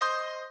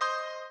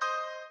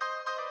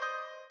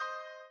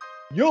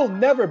You'll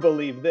never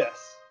believe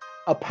this.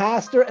 A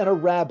pastor and a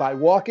rabbi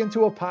walk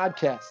into a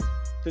podcast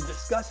To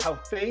discuss how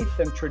faith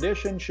and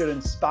tradition should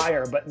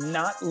inspire but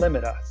not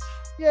limit us.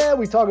 Yeah,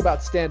 we talk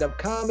about stand-up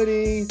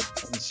comedy,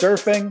 And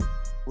surfing,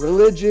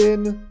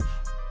 religion,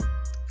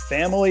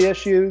 family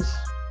issues,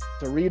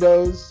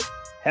 Doritos,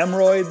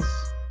 hemorrhoids,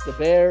 the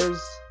Bears.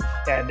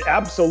 and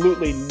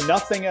absolutely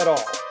nothing at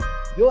all.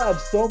 You'll have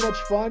so much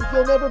fun,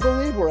 you'll never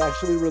believe we're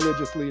actually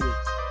religious leaders.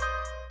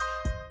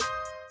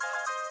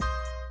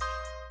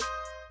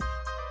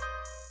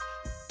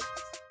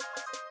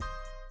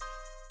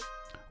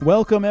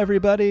 Welcome,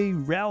 everybody.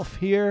 Ralph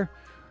here.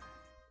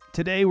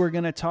 Today, we're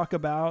going to talk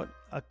about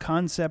a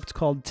concept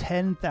called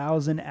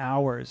 10,000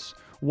 hours,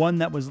 one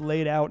that was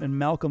laid out in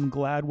Malcolm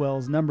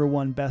Gladwell's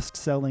 #1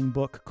 best-selling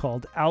book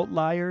called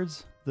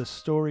Outliers: The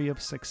Story of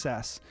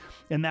Success.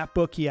 In that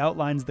book, he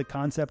outlines the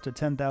concept of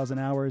 10,000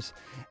 hours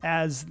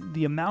as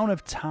the amount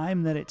of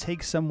time that it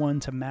takes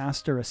someone to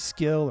master a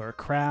skill or a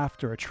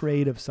craft or a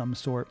trade of some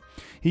sort.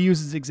 He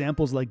uses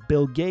examples like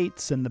Bill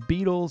Gates and the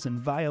Beatles and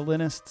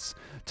violinists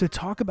to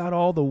talk about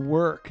all the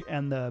work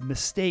and the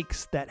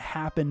mistakes that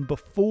happen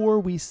before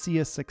we see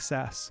a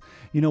success.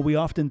 You know, we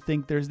often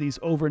think there's these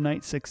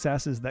overnight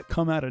successes that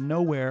come out of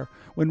nowhere,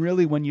 when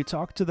really, when you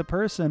talk to the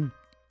person,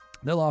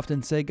 they'll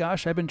often say,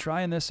 gosh, I've been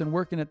trying this and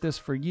working at this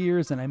for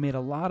years, and I made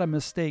a lot of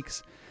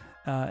mistakes,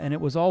 and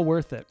it was all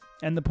worth it.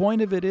 And the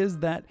point of it is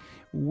that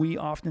we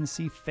often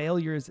see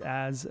failures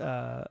as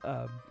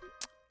a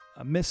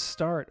missed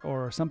start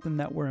or something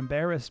that we're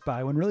embarrassed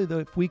by, when really,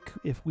 though,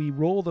 if we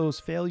roll those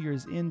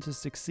failures into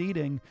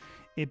succeeding,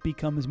 it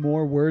becomes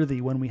more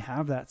worthy when we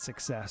have that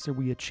success or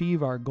we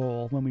achieve our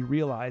goal, when we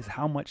realize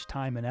how much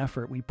time and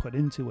effort we put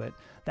into it.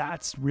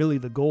 That's really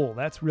the goal.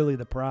 That's really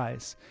the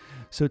prize.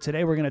 So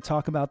today we're going to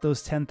talk about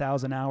those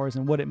 10,000 hours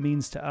and what it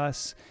means to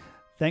us.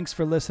 Thanks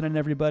for listening,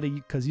 everybody,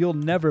 because you'll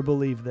never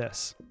believe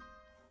this.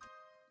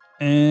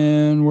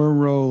 And we're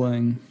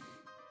rolling.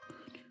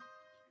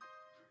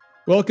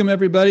 Welcome,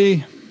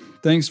 everybody.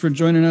 Thanks for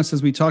joining us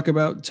as we talk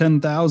about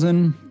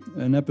 10,000,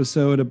 an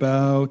episode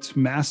about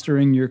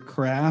mastering your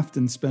craft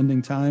and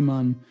spending time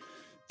on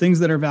things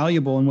that are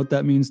valuable and what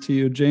that means to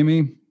you.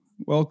 Jamie,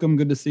 welcome.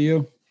 Good to see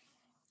you.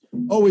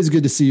 Always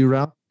good to see you,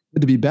 Ralph.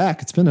 Good to be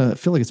back. I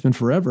feel like it's been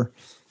forever.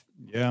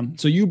 Yeah.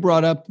 So you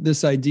brought up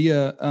this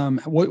idea.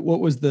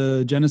 What was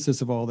the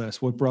genesis of all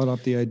this? What brought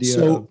up the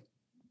idea?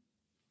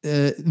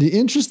 The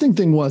interesting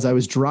thing was I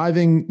was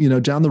driving,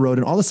 down the road,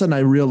 and all of a sudden I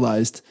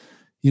realized,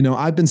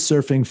 I've been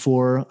surfing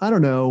for,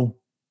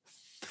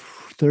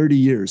 30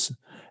 years.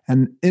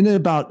 And in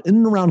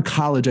and around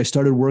college, I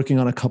started working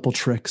on a couple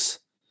tricks.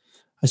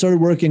 I started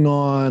working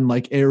on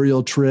like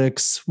aerial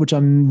tricks, which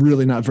I'm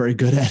really not very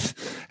good at.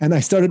 And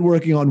I started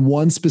working on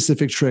one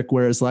specific trick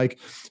where it's like,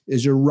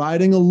 as you're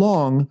riding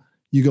along,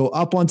 you go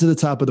up onto the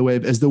top of the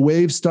wave. As the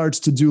wave starts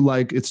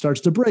to it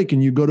starts to break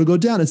and you go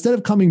down. Instead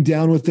of coming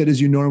down with it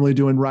as you normally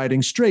do and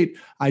riding straight,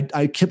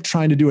 I kept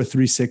trying to do a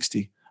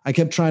 360. I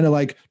kept trying to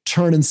like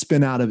turn and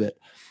spin out of it.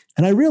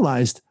 And I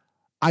realized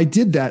I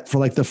did that for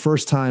like the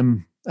first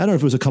time. I don't know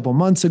if it was a couple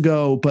months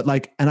ago, but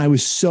and I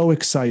was so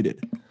excited.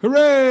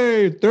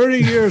 Hooray! 30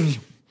 years.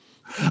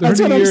 30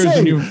 That's what years I'm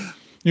saying. And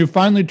you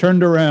finally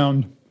turned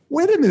around.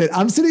 Wait a minute.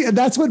 I'm sitting, and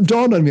that's what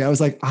dawned on me. I was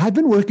like, I've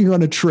been working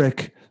on a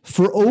trick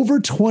for over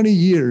 20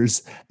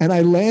 years, and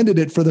I landed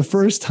it for the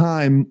first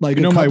time a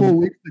couple of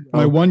weeks ago.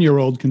 My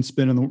 1-year-old can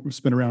spin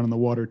around in the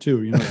water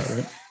too. You know that,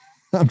 right?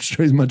 I'm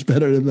sure he's much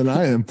better than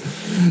I am.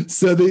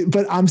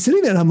 But I'm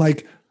sitting there and I'm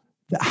like,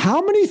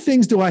 how many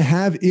things do I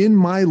have in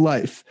my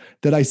life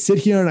that I sit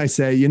here and I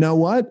say, you know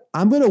what?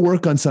 I'm going to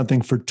work on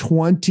something for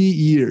 20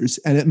 years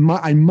and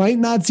I might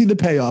not see the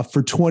payoff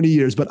for 20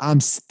 years, but I'm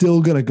still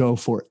going to go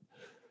for it.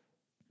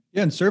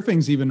 Yeah. And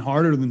surfing's even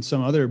harder than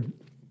some other,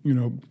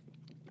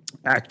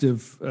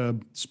 active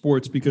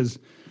sports, because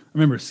I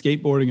remember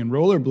skateboarding and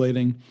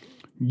rollerblading,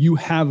 you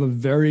have a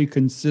very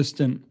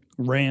consistent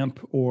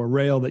ramp or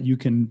rail that you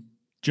can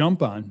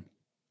jump on.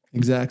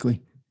 Exactly.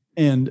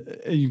 And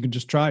you can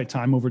just try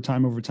time over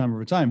time. Where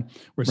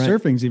Right.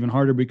 surfing's even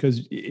harder,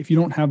 because if you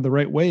don't have the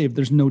right wave,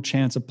 there's no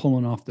chance of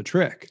pulling off the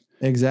trick.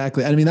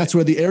 Exactly. I mean, that's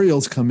where the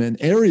aerials come in.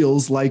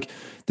 Aerials,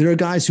 there are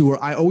guys who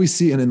I always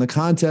see in the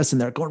contest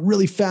and they're going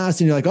really fast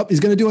and you're like, oh, he's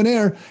going to do an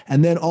air.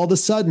 And then all of a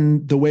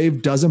sudden the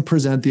wave doesn't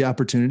present the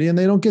opportunity and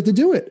they don't get to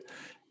do it.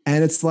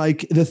 And it's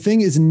like, the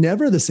thing is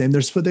never the same.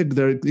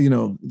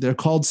 They're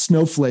called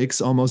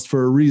snowflakes almost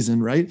for a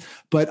reason. Right.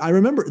 But I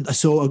remember,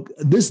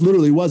 this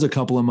literally was a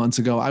couple of months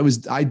ago.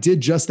 I did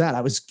just that.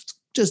 I was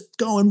just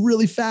going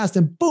really fast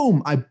and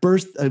boom, I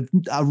burst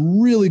a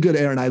really good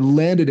air and I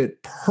landed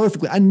it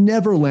perfectly. I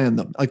never land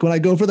them. Like when I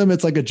go for them,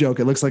 it's like a joke.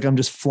 It looks like I'm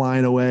just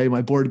flying away.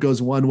 My board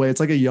goes one way. It's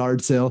like a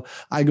yard sale.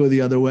 I go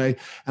the other way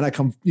and I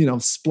come,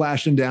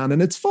 splashing down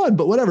and it's fun,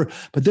 but whatever.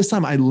 But this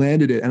time I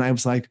landed it and I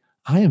was like,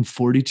 I am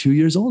 42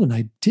 years old and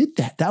I did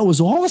that. That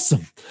was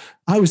awesome.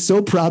 I was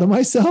so proud of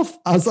myself.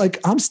 I was like,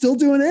 I'm still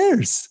doing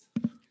airs.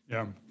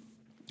 Yeah.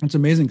 It's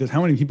amazing because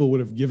how many people would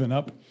have given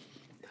up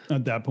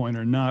at that point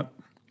or not,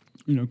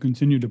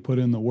 continue to put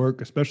in the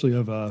work, especially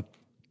of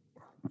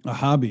a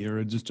hobby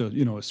or just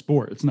a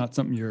sport. It's not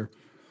something you're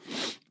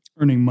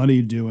earning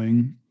money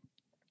doing.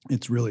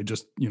 It's really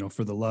just,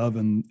 for the love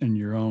and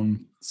your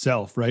own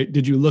self, right?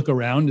 Did you look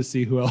around to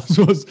see who else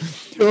was?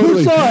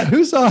 Totally.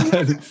 Who saw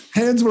it?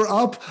 Hands were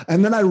up,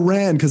 and then I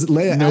ran because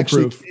Leia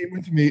came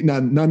with me.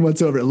 None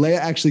whatsoever. Leia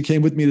actually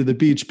came with me to the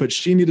beach, but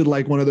she needed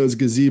like one of those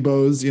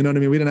gazebos. You know what I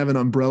mean? We didn't have an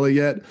umbrella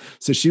yet,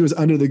 so she was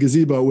under the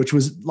gazebo, which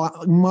was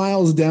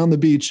miles down the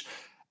beach.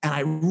 And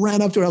I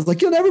ran up to her. I was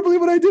like, "You'll never believe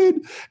what I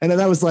did." And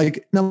then I was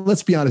like, "Now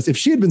let's be honest. If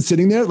she had been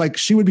sitting there, like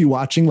she would be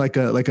watching like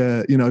a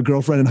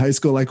girlfriend in high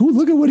school, like, oh,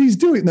 look at what he's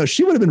doing." No,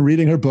 she would have been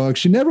reading her book.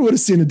 She never would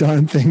have seen a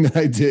darn thing that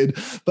I did.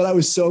 But I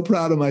was so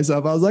proud of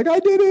myself. I was like, "I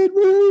did it!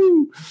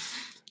 Woo!"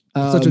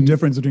 Such a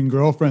difference between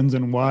girlfriends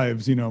and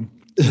wives.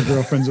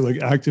 Girlfriends are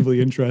like actively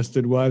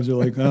interested. Wives are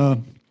like,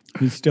 "Oh,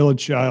 he's still a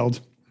child."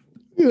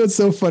 It's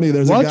so funny.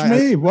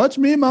 Watch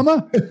me,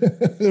 mama.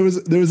 there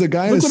was a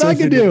guy. Look what I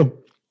can do.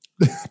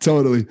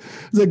 Totally.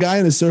 There's a guy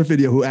in a surf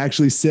video who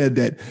actually said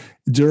that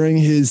during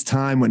his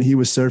time when he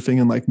was surfing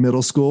in like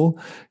middle school,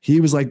 he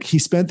was like, he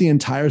spent the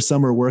entire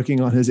summer working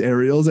on his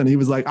aerials. And he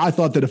was like, I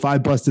thought that if I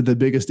busted the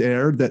biggest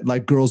air that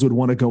like girls would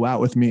want to go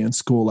out with me in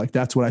school. Like,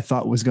 that's what I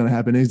thought was going to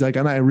happen. And he's like,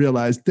 and I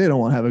realized they don't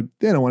want to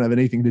have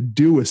anything to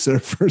do with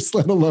surfers,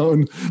 let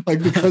alone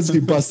like because he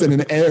busted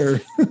an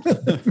air.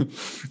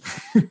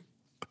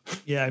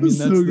 Yeah. I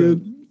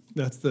mean,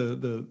 that's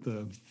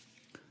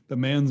the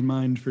man's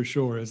mind for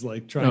sure is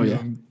like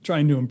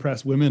trying to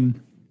impress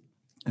women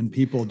and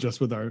people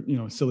just with our,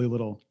 silly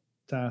little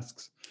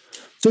tasks.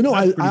 So no,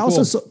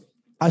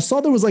 I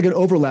saw there was like an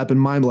overlap in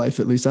my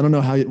life, at least. I don't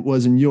know how it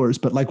was in yours,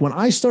 but like when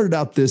I started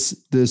out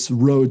this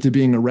road to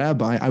being a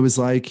rabbi, I was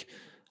like,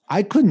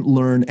 I couldn't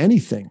learn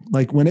anything.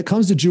 Like when it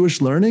comes to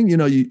Jewish learning,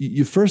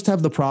 you first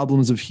have the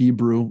problems of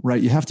Hebrew, right?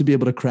 You have to be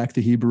able to crack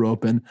the Hebrew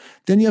open.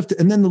 Then you have to,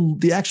 and then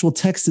the actual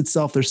text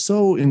itself, they're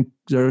so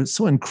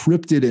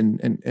encrypted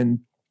and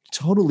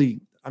totally,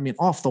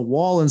 off the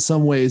wall in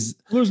some ways.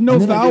 There's no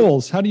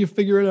vowels. How do you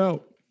figure it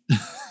out?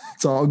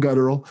 It's all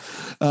guttural.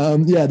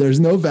 There's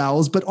no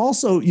vowels, but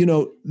also,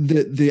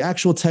 the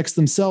actual texts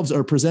themselves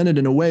are presented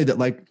in a way that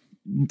like,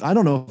 I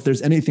don't know if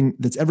there's anything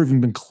that's ever even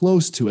been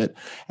close to it.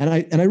 And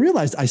I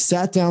realized I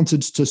sat down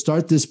to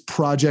start this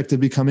project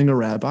of becoming a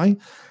rabbi,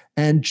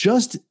 and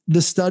just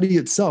the study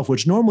itself,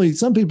 which normally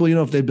some people,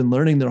 if they've been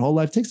learning their whole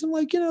life, takes them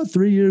like,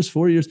 3 years,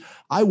 4 years.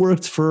 I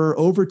worked for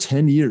over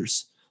 10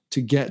 years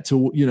to get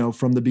to,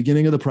 from the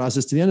beginning of the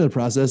process to the end of the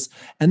process.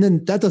 And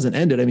then that doesn't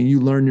end it. I mean, you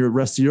learn your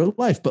rest of your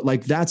life, but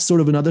like, that's sort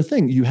of another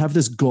thing. You have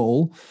this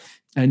goal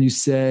and you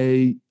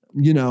say,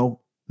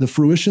 the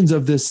fruitions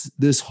of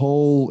this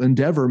whole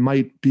endeavor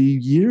might be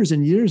years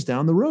and years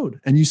down the road.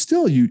 And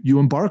you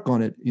embark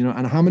on it,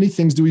 and how many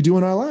things do we do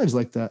in our lives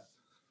like that?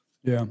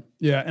 Yeah.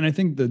 Yeah. And I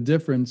think the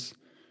difference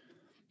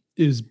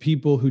is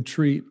people who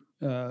treat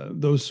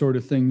those sort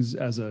of things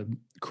as a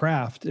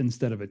craft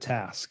instead of a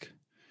task.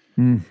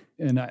 Mm.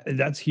 And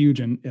that's huge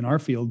in our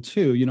field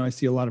too. I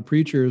see a lot of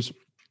preachers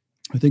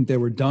who think they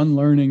were done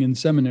learning in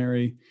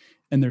seminary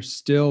and they're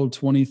still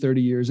 20,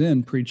 30 years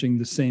in preaching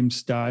the same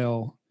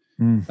style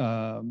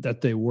that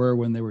they were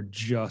when they were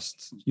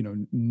just,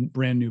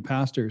 brand new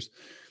pastors.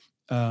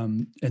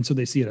 And so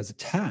they see it as a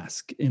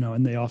task,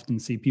 and they often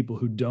see people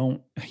who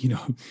don't,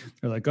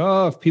 they're like,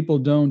 oh, if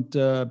people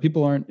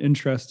aren't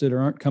interested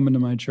or aren't coming to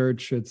my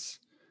church, it's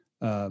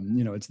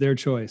their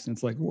choice. And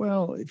it's like,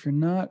 well, if you're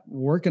not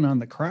working on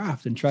the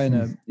craft and trying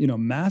to,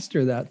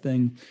 master that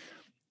thing,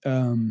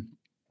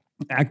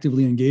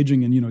 actively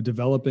engaging and,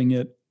 developing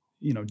it,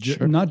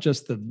 sure. Not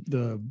just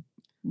the,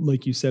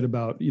 like you said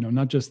about,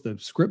 not just the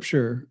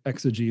scripture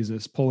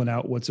exegesis, pulling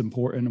out what's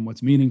important and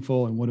what's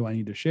meaningful and what do I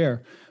need to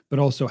share, but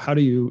also how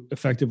do you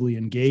effectively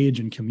engage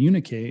and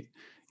communicate?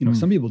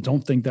 Some people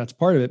don't think that's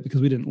part of it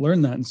because we didn't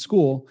learn that in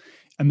school,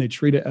 and they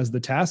treat it as the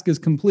task is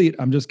complete.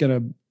 I'm just going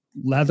to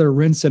lather,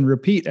 rinse, and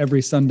repeat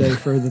every Sunday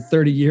for the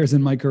 30 years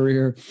in my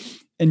career.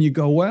 And you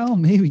go, well,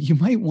 maybe you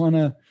might want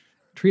to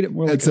treat it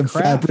more like a craft.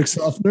 Fabric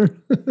softener.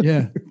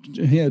 Yeah.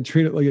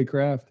 Treat it like a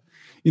craft.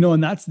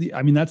 And that's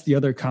the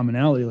other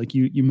commonality. Like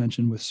you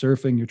mentioned with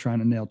surfing, you're trying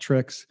to nail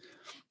tricks,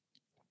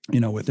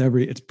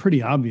 it's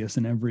pretty obvious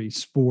in every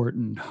sport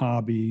and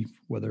hobby,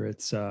 whether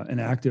it's an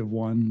active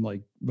one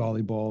like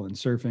volleyball and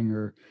surfing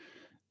or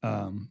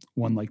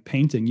one like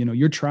painting,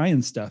 you're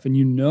trying stuff and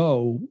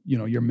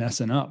you're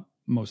messing up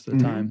most of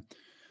the time.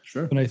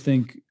 Sure. But I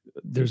think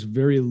there's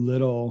very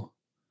little,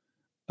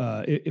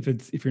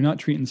 if you're not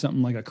treating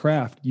something like a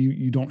craft,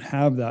 you don't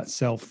have that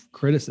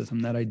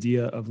self-criticism, that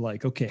idea of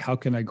like, okay, how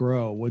can I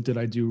grow? What did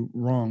I do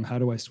wrong? How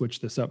do I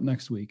switch this up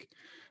next week?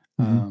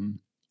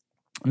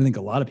 I think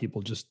a lot of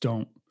people just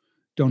don't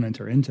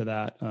enter into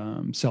that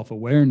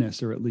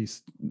self-awareness, or at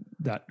least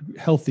that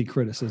healthy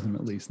criticism,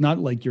 at least not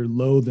like you're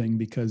loathing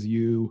because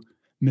you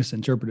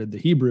misinterpreted the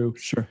Hebrew.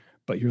 Sure.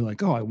 But you're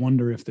like, oh, I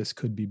wonder if this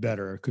could be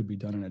better or could be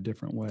done in a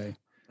different way.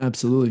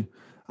 Absolutely.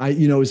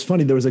 It's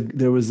funny.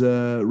 There was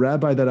a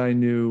rabbi that I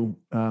knew,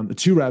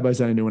 two rabbis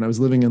that I knew when I was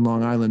living in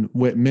Long Island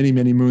many,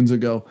 many moons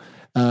ago.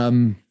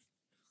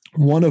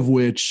 One of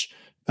which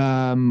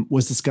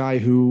was this guy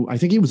who, I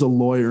think he was a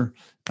lawyer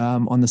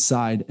on the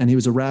side, and he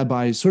was a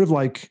rabbi, sort of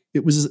like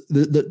it was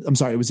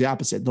it was the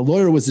opposite. The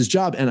lawyer was his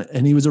job,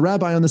 and he was a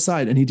rabbi on the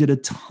side, and he did a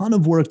ton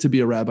of work to be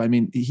a rabbi. I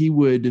mean, he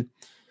would,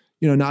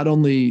 not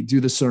only do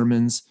the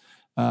sermons,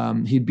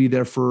 he'd be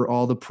there for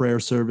all the prayer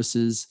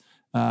services.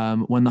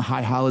 When the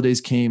high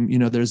holidays came,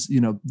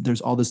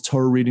 there's all this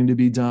Torah reading to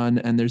be done,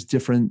 and there's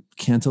different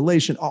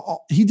cantillation.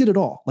 He did it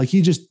all. Like,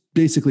 he just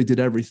basically did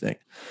everything.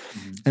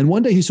 Mm-hmm. And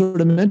one day he sort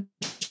of mentioned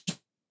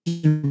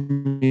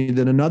me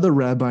that another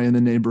rabbi in the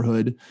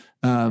neighborhood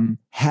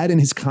had in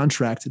his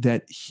contract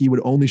that he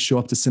would only show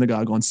up to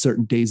synagogue on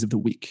certain days of the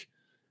week.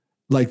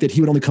 Like, that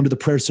he would only come to the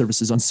prayer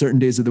services on certain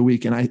days of the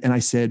week. And I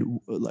said,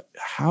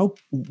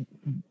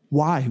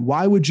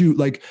 why would you,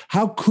 like,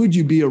 how could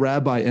you be a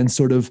rabbi and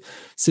sort of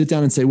sit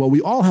down and say, well,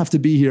 we all have to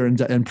be here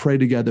and pray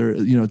together,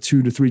 2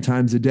 to 3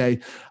 times a day.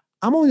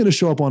 I'm only going to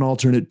show up on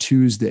alternate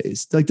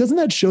Tuesdays. Like, doesn't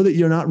that show that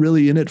you're not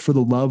really in it for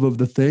the love of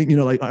the thing?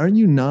 Aren't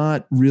you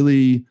not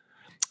really?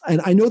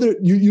 And I know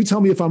that you tell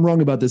me if I'm wrong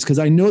about this, because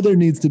I know there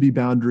needs to be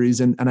boundaries,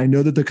 and I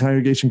know that the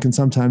congregation can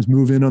sometimes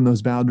move in on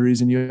those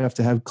boundaries, and you have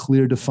to have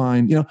clear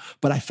defined,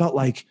 but I felt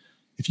like,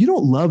 if you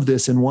don't love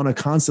this and want to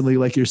constantly,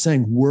 like you're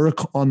saying, work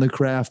on the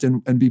craft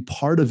and be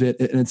part of it,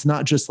 and it's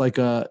not just like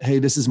hey,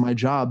 this is my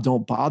job,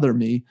 don't bother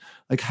me.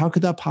 Like, how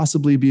could that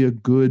possibly be a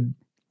good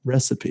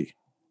recipe?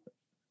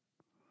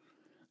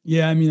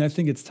 Yeah, I mean, I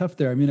think it's tough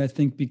there. I mean, I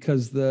think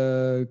because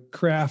the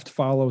craft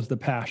follows the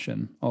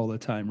passion all the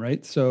time,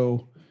 right?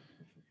 So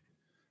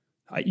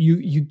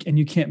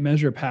you can't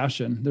measure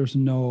passion. There's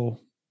no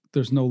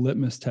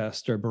litmus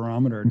test or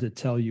barometer to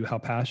tell you how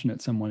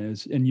passionate someone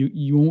is, and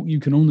you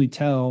can only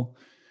tell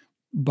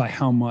by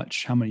how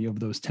many of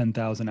those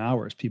 10,000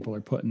 hours people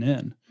are putting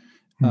in.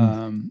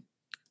 Mm-hmm.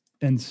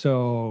 And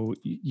so,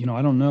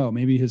 I don't know,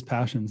 maybe his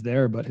passion's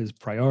there, but his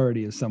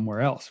priority is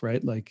somewhere else,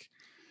 right? Like,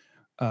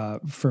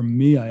 for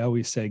me, I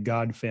always say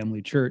God,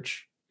 family,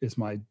 church is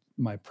my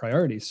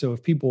priority. So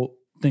if people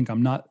think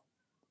I'm not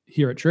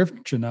here at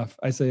church enough,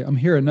 I say I'm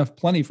here enough,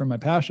 plenty for my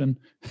passion,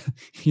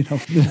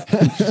 because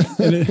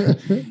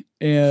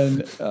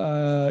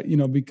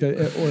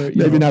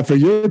maybe not for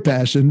your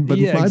passion, but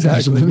my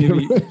passion.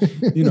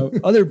 Maybe,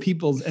 other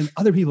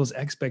people's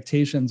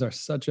expectations are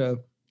such an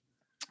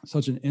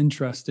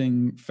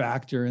interesting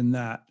factor in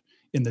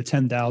the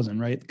 10,000,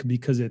 right?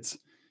 Because it's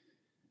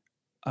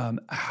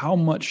how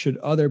much should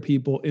other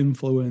people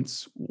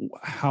influence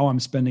how I'm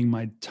spending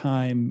my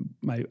time,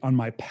 on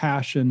my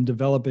passion,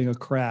 developing a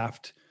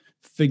craft,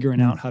 figuring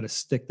out how to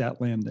stick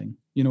that landing.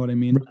 You know what I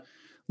mean?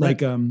 Right.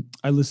 Like,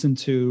 I listened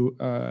to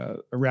a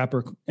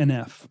rapper,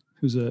 NF,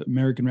 who's an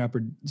American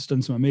rapper, has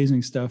done some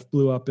amazing stuff,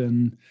 blew up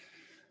in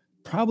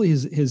probably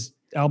his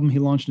album he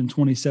launched in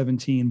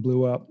 2017,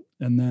 blew up,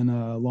 and then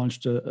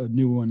launched a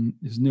new one.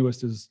 His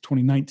newest is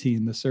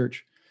 2019, The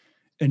Search.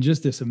 And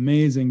just this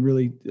amazing,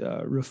 really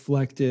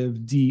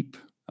reflective, deep,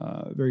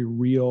 very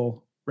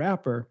real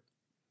rapper.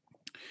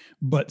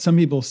 But some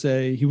people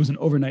say he was an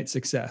overnight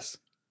success.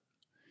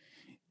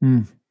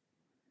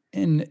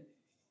 And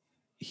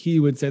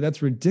he would say,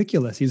 that's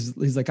ridiculous.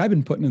 He's like, I've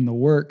been putting in the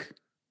work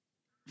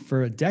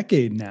for a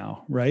decade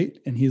now, right?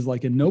 And he's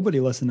like, and nobody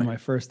listened to my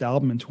first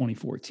album in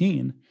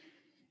 2014.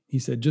 He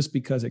said, just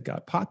because it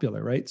got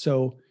popular, right?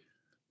 So,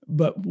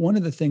 but one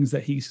of the things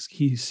that he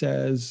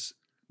says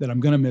that I'm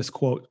going to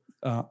misquote,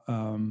 but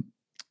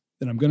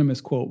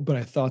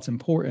I thought's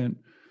important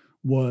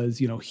was,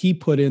 he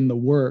put in the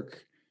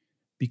work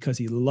because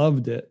he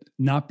loved it,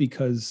 not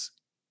because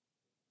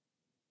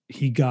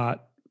he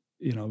got,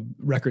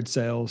 record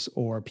sales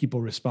or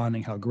people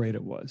responding how great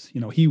it was.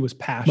 He was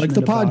passionate like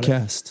the about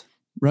podcast,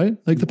 right?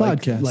 Like the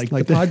podcast, like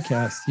the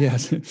podcast.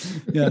 Yes.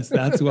 Yes.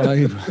 That's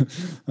why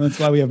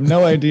we have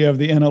no idea of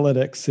the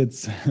analytics.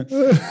 It's,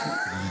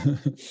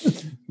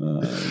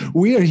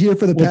 we are here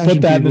for the passion. We'll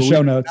put that in the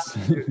show notes.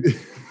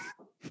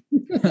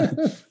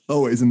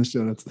 Always in the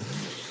show notes.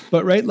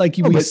 But right, like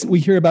we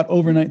hear about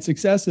overnight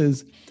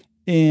successes,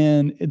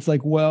 and it's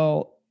like,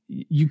 well,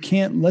 you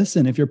can't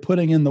listen if you're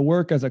putting in the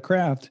work as a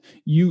craft.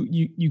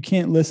 You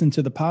can't listen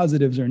to the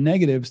positives or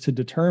negatives to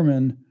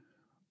determine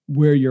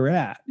where you're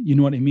at. You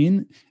know what I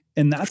mean?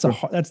 And that's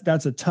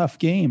a tough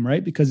game,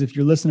 right? Because if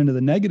you're listening to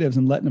the negatives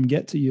and letting them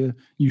get to you,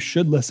 you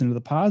should listen to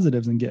the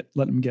positives and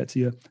let them get to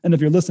you. And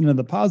if you're listening to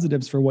the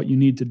positives for what you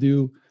need to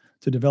do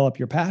to develop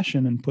your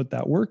passion and put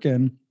that work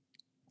in,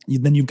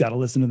 then you've got to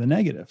listen to the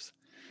negatives.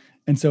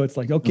 And so it's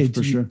like, okay,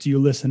 do you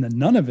listen to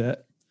none of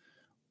it,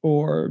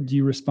 or do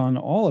you respond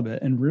to all of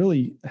it? And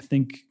really, I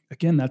think,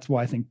 again, that's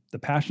why I think the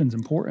passion's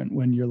important.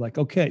 When you're like,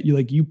 okay,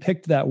 you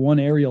picked that one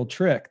aerial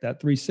trick, that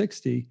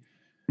 360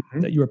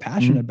 that you were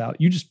passionate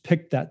about. You just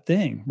picked that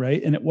thing,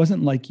 right? And it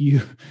wasn't like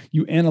you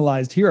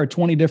analyzed, here are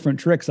 20 different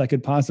tricks I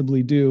could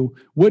possibly do.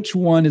 Which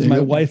one is my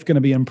wife going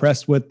to be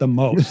impressed with the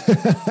most?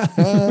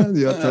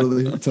 Yeah,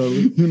 totally.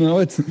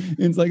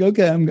 It's like,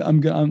 okay,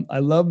 I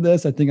love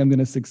this. I think I'm going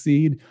to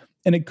succeed.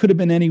 And it could have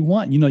been any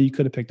one. You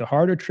could have picked a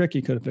harder trick.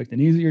 You could have picked an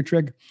easier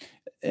trick.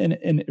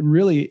 And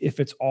really, if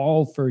it's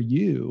all for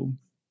you,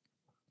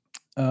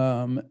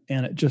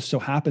 And it just so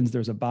happens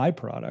there's a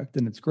byproduct,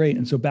 and it's great.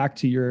 And so back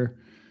to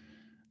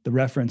the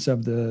reference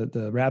of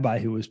the rabbi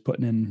who was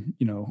putting in,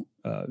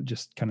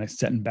 just kind of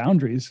setting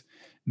boundaries.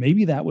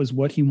 Maybe that was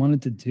what he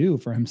wanted to do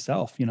for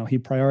himself. He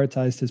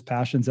prioritized his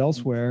passions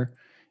elsewhere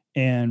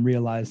and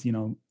realized,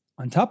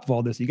 on top of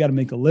all this, you got to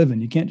make a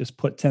living. You can't just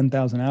put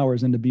 10,000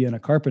 hours into being a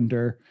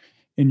carpenter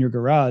in your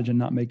garage and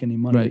not make any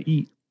money to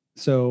eat.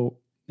 So,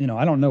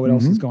 I don't know what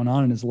else is going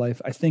on in his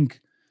life. I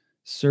think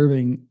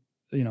serving,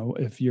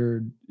 if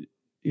you're,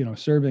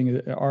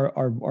 serving,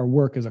 our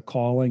work is a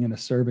calling and a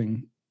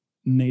serving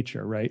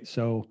nature, right?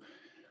 So,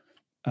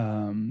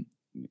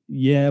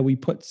 we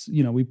put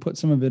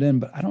some of it in,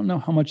 but I don't know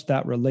how much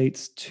that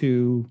relates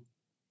to,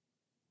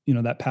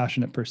 that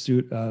passionate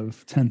pursuit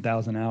of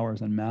 10,000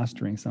 hours and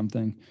mastering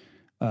something,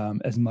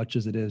 as much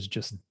as it is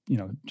just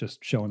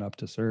showing up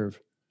to serve.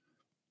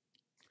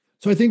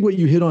 So I think what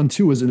you hit on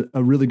too is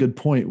a really good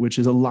point, which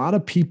is a lot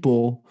of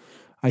people,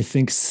 I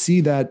think, see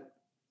that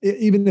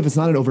even if it's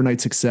not an overnight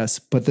success,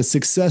 but the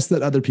success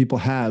that other people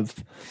have.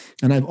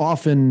 And I've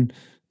often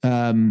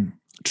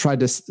tried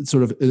to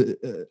sort of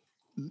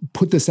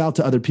put this out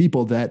to other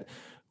people, that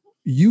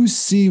you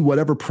see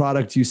whatever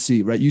product you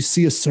see, right? You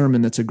see a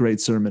sermon that's a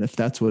great sermon, if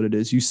that's what it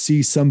is. You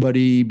see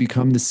somebody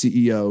become the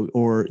CEO,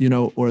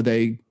 or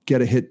they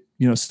get a hit,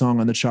 song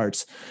on the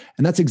charts.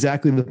 And that's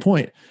exactly the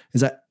point,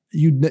 is that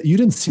you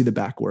didn't see the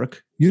back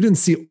work. You didn't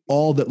see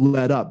all that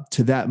led up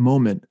to that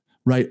moment,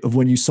 right? Of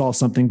when you saw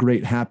something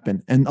great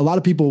happen. And a lot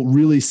of people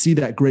really see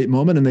that great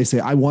moment and they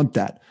say, I want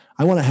that.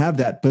 I want to have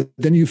that. But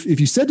then if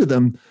you said to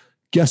them,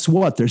 guess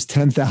what? There's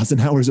 10,000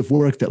 hours of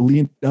work that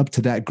lead up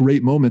to that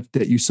great moment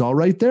that you saw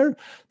right there.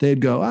 They'd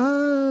go,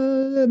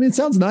 it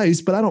sounds nice,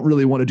 but I don't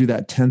really want to do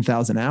that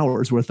 10,000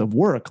 hours worth of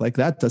work. Like,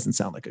 that doesn't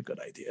sound like a good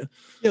idea.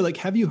 Yeah. Like,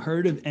 have you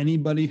heard of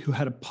anybody who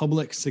had a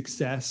public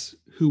success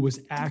who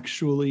was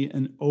actually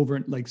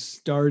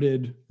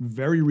started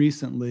very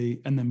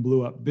recently and then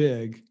blew up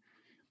big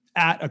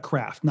at a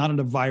craft, not at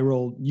a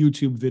viral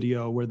YouTube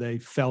video where they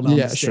fell down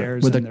the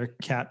stairs and their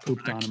cat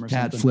pooped on them or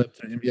cat something?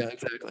 Flipped. Yeah,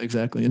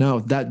 exactly.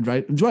 That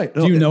right. Right.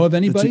 Do you know of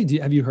anybody?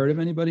 Have you heard of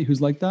anybody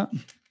who's like that?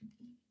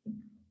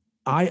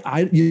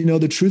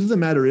 The truth of the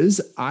matter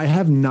is, I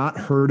have not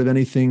heard of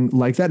anything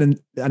like that. And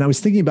I was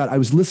thinking I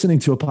was listening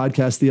to a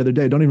podcast the other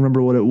day. I don't even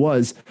remember what it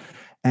was.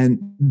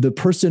 And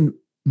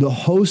the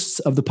hosts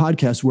of the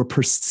podcast were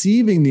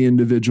perceiving the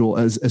individual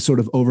as a sort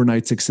of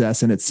overnight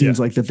success. And it seems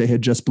like that they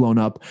had just blown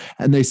up,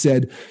 and they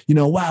said,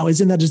 wow,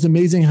 isn't that just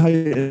amazing how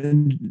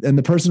and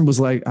the person was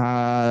like,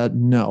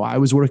 no, I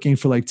was working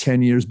for like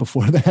 10 years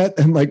before that.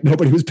 And like,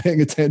 nobody was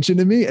paying attention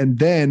to me. And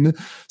then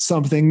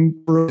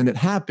it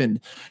happened.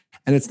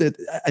 And it's that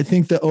I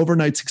think the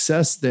overnight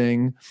success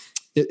thing,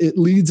 it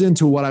leads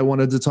into what I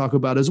wanted to talk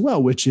about as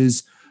well, which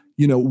is,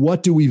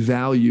 what do we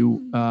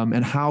value,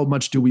 and how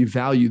much do we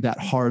value that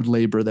hard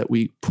labor that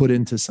we put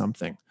into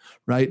something,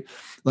 right?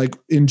 Like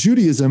in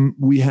Judaism,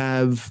 we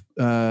have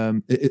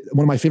one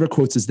of my favorite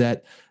quotes is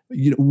that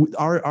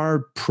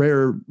our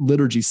prayer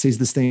liturgy says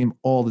the same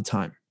all the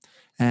time,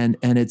 and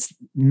it's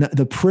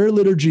the prayer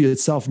liturgy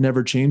itself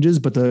never changes.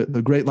 But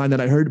the great line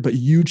that I heard, but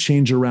you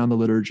change around the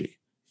liturgy.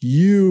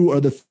 You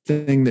are the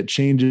thing that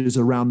changes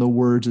around the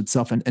words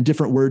itself, and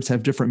different words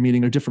have different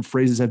meaning, or different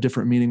phrases have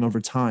different meaning over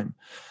time.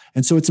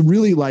 And so it's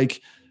really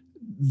like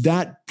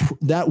that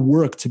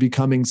work to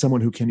becoming someone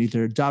who can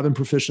either daven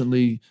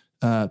proficiently,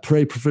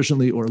 pray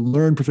proficiently, or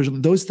learn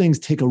proficiently. Those things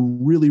take a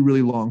really,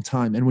 really long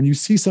time. And when you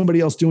see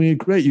somebody else doing it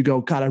great, you go,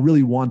 God, I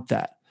really want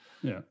that.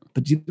 Yeah.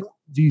 But do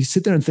you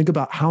sit there and think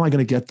about, how am I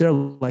going to get there?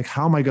 Like,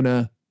 how am I going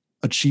to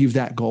achieve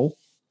that goal?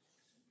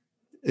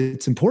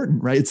 It's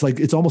important, right? It's like,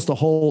 it's almost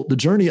the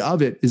journey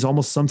of it is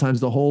almost sometimes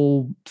the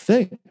whole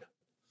thing.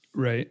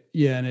 Right.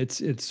 Yeah. And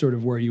it's sort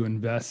of where you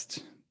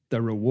invest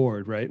the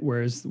reward, right?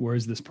 Where's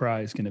this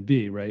prize going to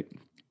be, right?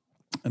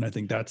 And I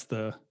think that's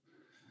the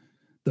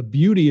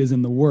beauty is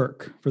in the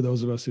work for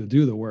those of us who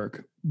do the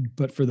work,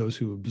 but for those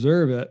who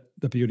observe it,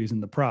 the beauty is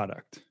in the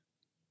product,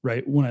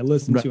 right? When I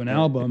listen to an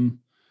album,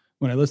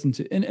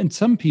 and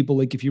some people,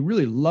 like, if you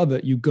really love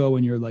it, you go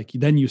and you're like,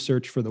 then you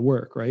search for the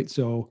work, right?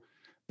 So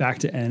back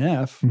to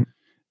NF,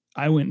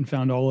 I went and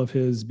found all of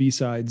his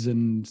B-sides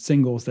and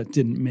singles that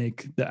didn't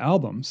make the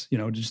albums,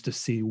 just to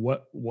see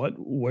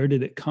where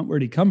did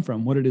he come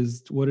from? What did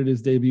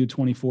his debut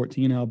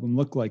 2014 album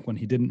look like when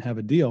he didn't have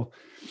a deal?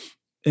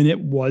 And it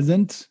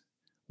wasn't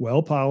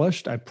well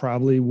polished. I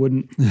probably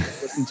wouldn't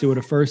listen to it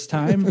a first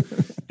time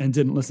and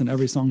didn't listen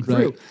every song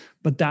through, right.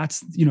 But that's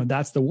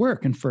the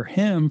work. And for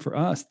him, for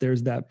us,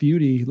 there's that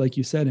beauty, like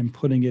you said, in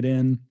putting it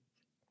in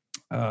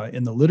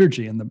the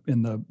liturgy, in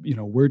the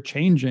we're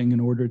changing in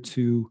order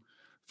to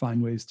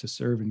find ways to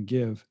serve and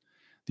give.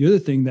 The other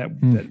thing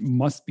that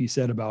must be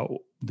said about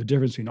the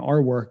difference between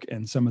our work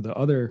and some of the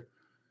other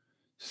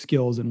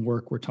skills and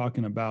work we're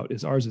talking about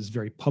is ours is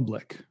very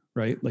public,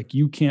 right? Like,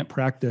 you can't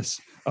practice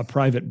a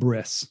private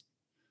bris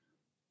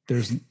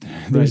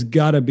there's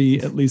got to be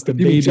at least a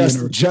You mean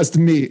baby just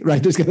me,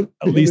 right? There's got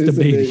at least a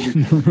baby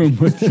in the room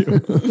with you.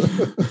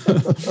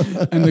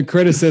 And the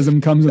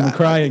criticism comes in the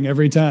crying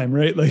every time,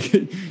 right? Like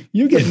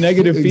you get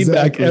negative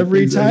feedback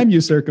every time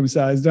you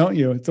circumcise, don't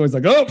you? It's always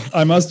like, oh,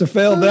 I must have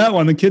failed that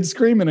one. The kid's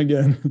screaming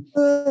again.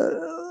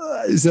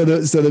 So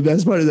the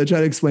best part is I try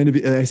to explain to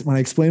people, when I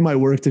explain my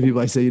work to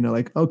people, I say,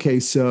 like, okay,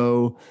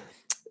 so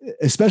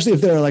especially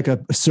if they're like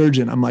a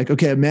surgeon, I'm like,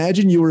 okay,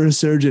 imagine you were a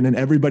surgeon and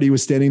everybody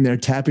was standing there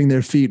tapping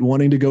their feet,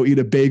 wanting to go eat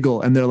a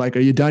bagel. And they're like, are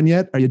you done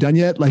yet? Are you done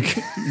yet? Like,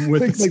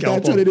 with like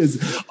that's what it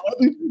is.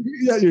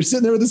 Yeah, you're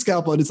sitting there with a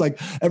scalpel and it's like,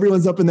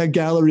 everyone's up in that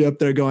gallery up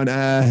there going,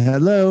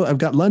 hello, I've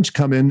got lunch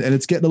coming and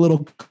it's getting a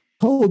little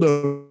cold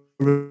over.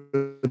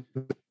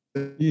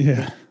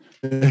 Yeah.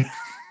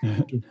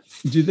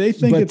 Do they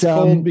think it's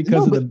cold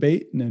because of the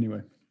bait?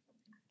 Anyway.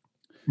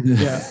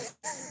 Yeah.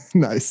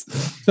 Nice.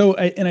 So,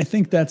 I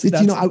think that's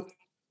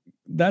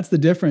the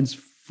difference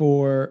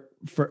for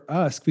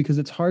us, because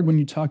it's hard when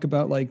you talk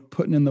about like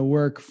putting in the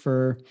work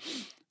for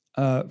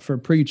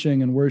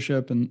preaching and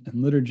worship and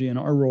liturgy and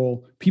our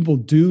role. People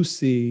do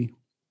see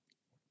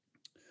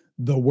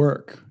the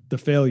work, the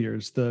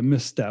failures, the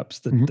missteps,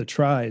 the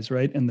tries,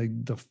 right? And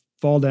the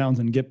fall downs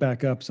and get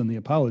back ups and the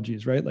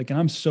apologies, right? Like, and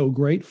I'm so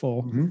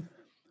grateful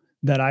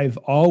that I've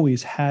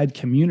always had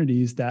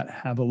communities that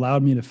have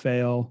allowed me to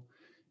fail,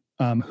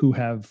 who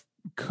have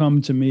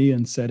come to me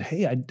and said,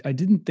 hey, I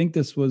didn't think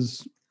this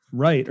was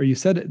right. Or you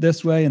said it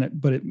this way,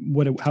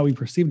 how we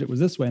perceived it was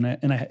this way.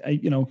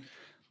 And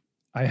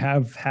I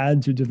have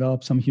had to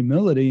develop some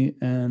humility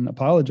and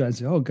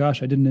apologize. Oh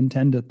gosh, I didn't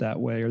intend it that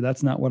way, or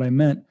that's not what I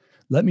meant.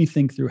 Let me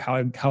think through how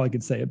I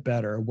could say it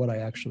better, what I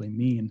actually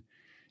mean.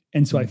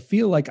 And so I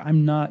feel like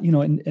I'm not,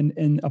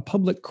 and a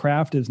public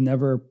craft is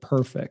never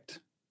perfect.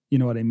 You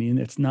know what I mean?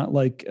 It's not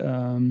like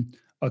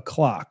a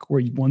clock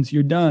where once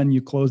you're done, you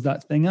close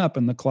that thing up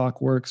and the clock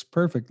works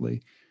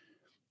perfectly.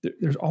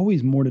 There's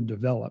always more to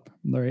develop,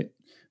 right?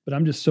 But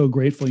I'm just so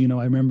grateful.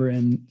 I remember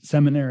in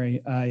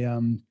seminary,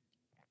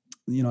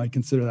 I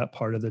consider that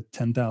part of the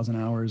 10,000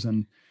 hours.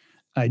 And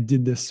I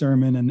did this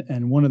sermon,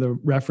 and one of the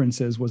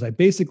references was I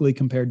basically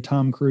compared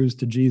Tom Cruise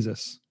to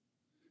Jesus.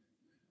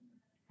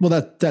 Well,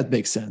 that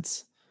makes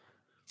sense.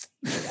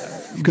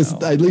 Because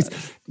at least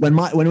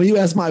when you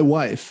ask my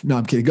wife, no,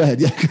 I'm kidding. Go ahead.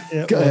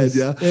 Yeah. Go ahead.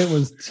 Yeah. It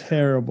was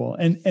terrible.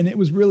 And it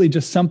was really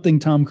just something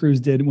Tom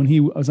Cruise did when he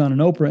was on an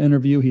Oprah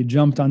interview. He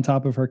jumped on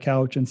top of her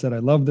couch and said, I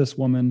love this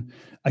woman.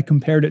 I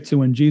compared it to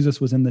when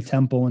Jesus was in the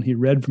temple and he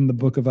read from the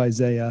book of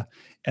Isaiah,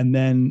 and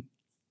then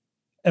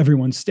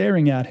everyone's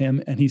staring at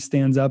him and he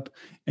stands up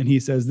and he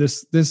says,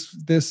 this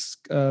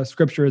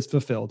scripture is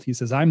fulfilled. He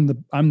says, I'm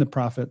the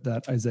prophet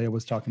that Isaiah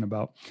was talking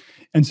about.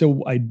 And so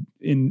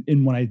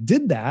when I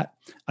did that,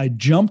 I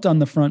jumped on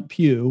the front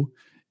pew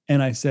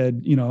and I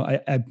said,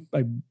 I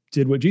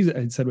did what Jesus,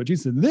 I said what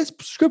Jesus said, this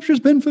scripture's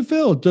been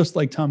fulfilled, just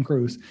like Tom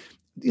Cruise.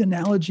 The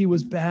analogy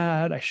was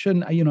bad. I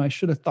should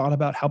have thought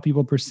about how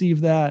people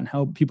perceive that and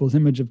how people's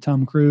image of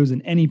Tom Cruise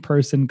and any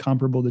person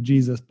comparable to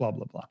Jesus, blah,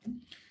 blah, blah.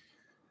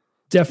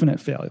 Definite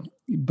failure.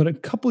 But a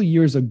couple of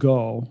years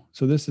ago,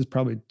 so this is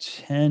probably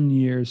 10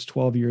 years,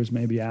 12 years,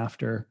 maybe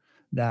after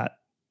that,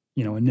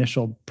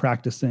 initial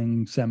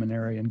practicing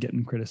seminary and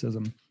getting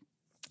criticism.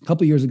 A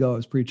couple of years ago, I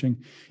was preaching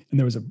and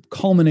there was a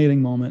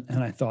culminating moment.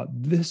 And I thought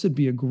this would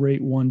be a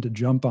great one to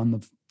jump on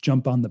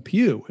the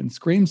pew and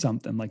scream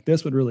something like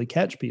this would really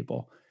catch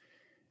people.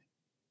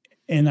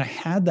 And I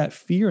had that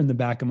fear in the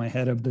back of my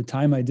head of the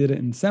time I did it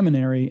in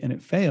seminary and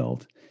it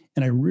failed.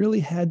 And I really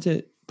had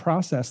to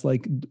process,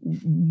 like,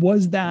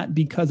 was that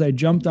because I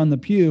jumped on the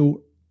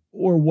pew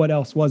or what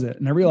else was it?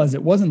 And I realized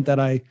it wasn't that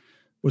I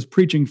was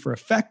preaching for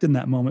effect in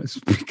that moment. It's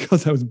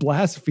because I was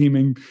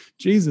blaspheming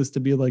Jesus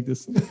to be like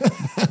this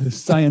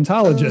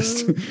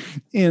Scientologist.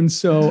 And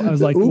so I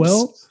was like,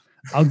 well,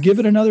 I'll give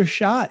it another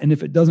shot. And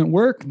if it doesn't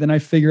work, then I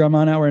figure I'm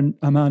on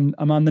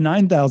the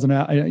 9,000.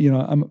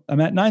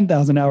 I'm at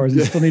 9,000 hours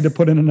and still need to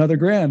put in another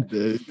grand.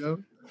 There you go.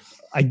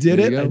 I did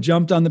it. I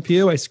jumped on the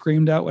pew. I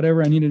screamed out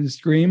whatever I needed to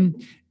scream.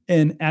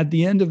 And at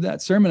the end of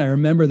that sermon, I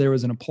remember there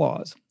was an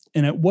applause.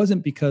 And it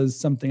wasn't because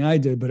something I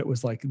did, but it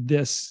was like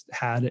this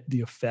had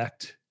the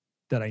effect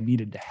that I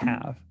needed to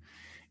have.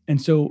 And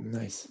so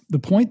the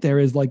point there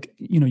is, like,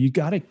 you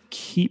got to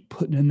keep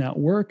putting in that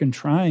work and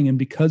trying. And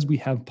because we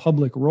have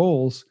public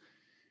roles,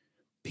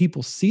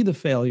 people see the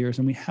failures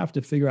and we have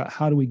to figure out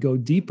how do we go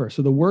deeper.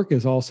 So the work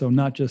is also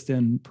not just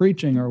in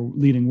preaching or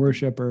leading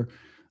worship or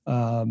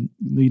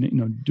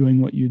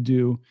doing what you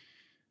do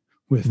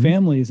with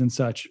families and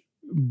such,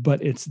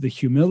 but it's the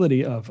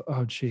humility of,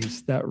 oh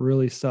geez, that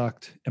really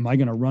sucked. Am I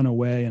going to run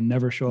away and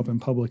never show up in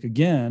public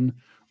again?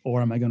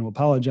 Or am I going to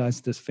apologize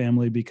to this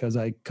family because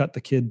I cut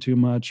the kid too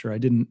much, or I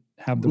didn't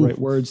have the right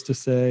words to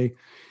say,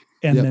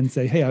 and then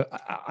say, hey,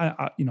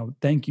 I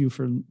thank you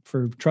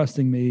for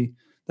trusting me.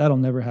 That'll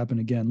never happen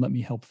again. Let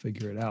me help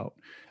figure it out.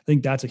 I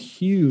think that's a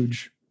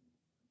huge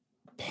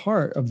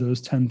part of those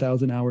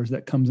 10,000 hours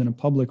that comes in a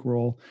public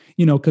role,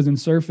 because in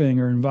surfing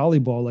or in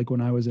volleyball, like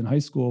when I was in high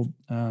school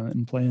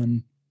and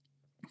playing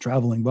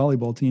traveling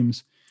volleyball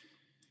teams,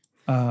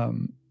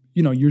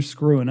 you're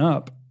screwing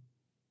up,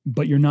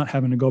 but you're not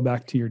having to go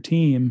back to your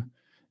team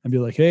and be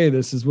like, hey,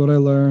 this is what I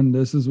learned.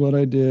 This is what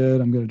I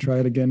did. I'm going to try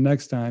it again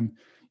next time.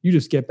 You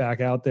just get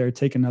back out there,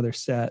 take another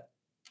set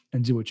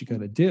and do what you got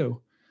to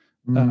do.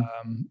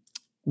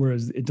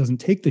 Whereas it doesn't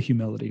take the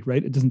humility,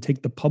 right? It doesn't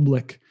take the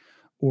public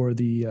or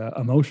the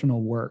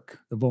emotional work,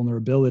 the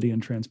vulnerability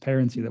and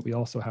transparency that we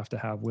also have to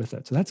have with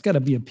it. So that's got to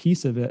be a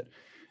piece of it,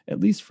 at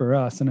least for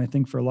us. And I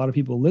think for a lot of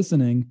people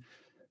listening,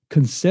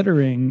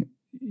 considering,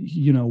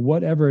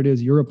 whatever it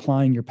is you're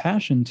applying your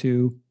passion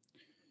to,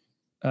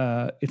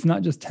 it's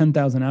not just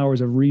 10,000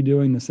 hours of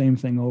redoing the same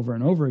thing over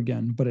and over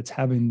again, but it's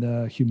having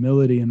the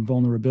humility and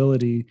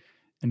vulnerability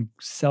and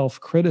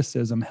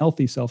self-criticism,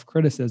 healthy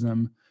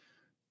self-criticism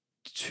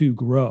to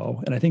grow.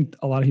 And I think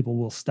a lot of people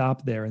will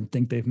stop there and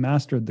think they've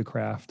mastered the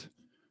craft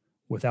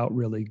without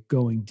really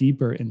going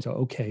deeper into,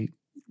 okay,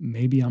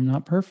 maybe I'm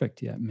not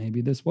perfect yet.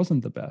 Maybe this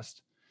wasn't the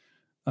best.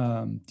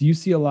 Do you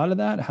see a lot of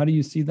that? How do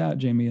you see that,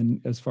 Jamie?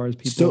 And as far as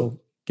people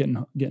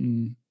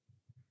getting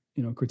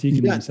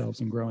critiquing themselves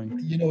and growing?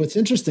 What's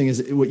interesting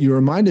is what you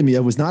reminded me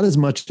of was not as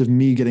much of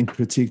me getting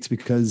critiqued,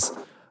 because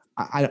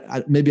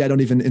I maybe I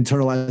don't even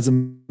internalize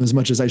them as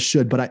much as I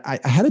should, but I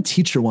had a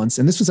teacher once,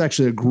 and this was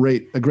actually a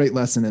great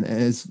lesson, and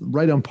it's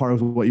right on par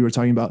with what you were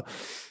talking about.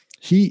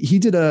 He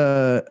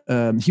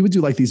would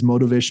do like these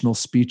motivational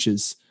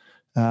speeches.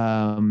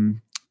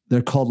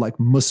 They're called like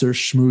Musser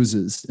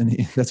Schmoozes, and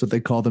that's what they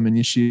call them in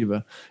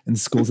yeshiva in the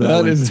schools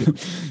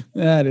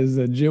that is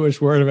a Jewish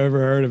word I've ever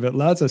heard of it.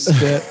 Lots of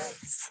spit.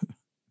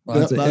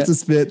 Lots of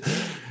spit.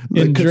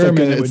 In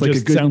German, it would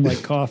just sound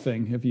like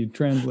coughing if you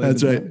translate.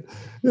 That's right.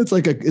 It's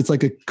like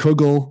a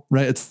kugel,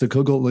 right? It's the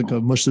kugel, like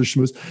a Musser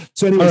Schmooze.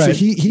 So anyway, so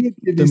he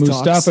did the these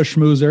Mustafa talks.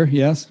 Schmoozer,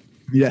 yes.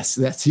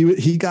 Yes.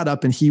 He got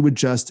up and he would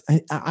just,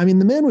 I mean,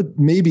 the man would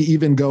maybe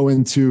even go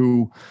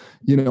into,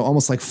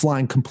 almost like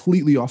flying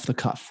completely off the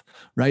cuff.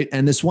 Right.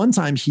 And this one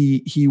time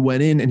he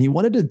went in and he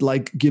wanted to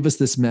like give us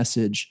this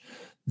message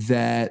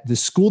that the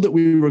school that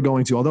we were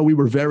going to, although we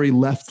were very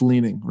left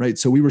leaning, right?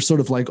 So we were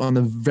sort of like on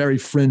the very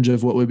fringe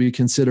of what would be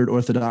considered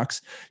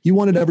orthodox. He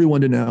wanted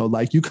everyone to know,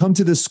 like, you come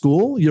to this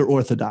school, you're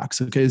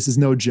orthodox. Okay. This is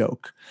no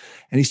joke.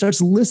 And he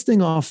starts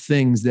listing off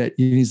things that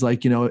he's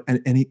like,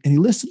 and he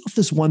listed off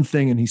this one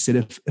thing. And he said,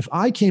 if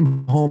I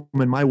came home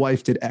and my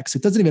wife did X,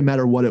 it doesn't even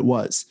matter what it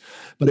was,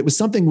 but it was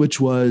something which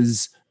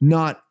was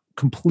not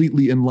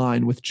completely in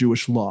line with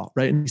Jewish law.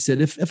 Right. And he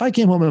said, if I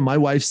came home and my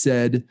wife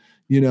said,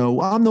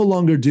 well, I'm no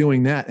longer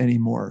doing that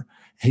anymore.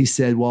 He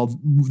said, well,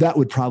 that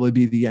would probably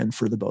be the end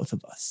for the both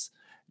of us.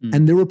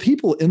 And there were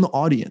people in the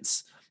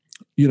audience,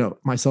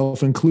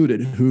 myself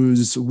included,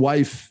 whose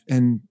wife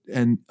and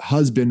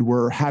husband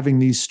were having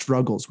these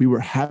struggles. We were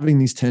having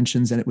these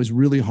tensions, and it was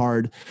really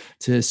hard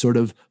to sort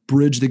of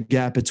bridge the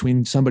gap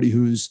between somebody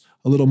who's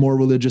a little more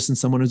religious and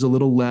someone who's a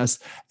little less.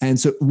 And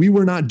so we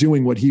were not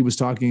doing what he was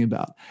talking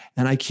about.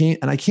 And I came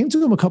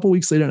to him a couple of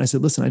weeks later and I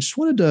said, listen, I just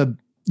wanted to,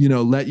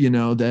 let you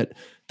know that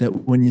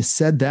when you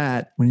said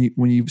that,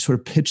 when you sort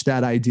of pitched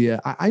that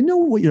idea, I know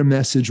what your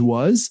message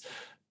was,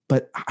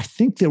 but I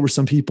think there were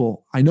some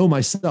people, I know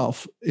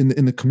myself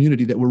in the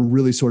community, that were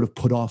really sort of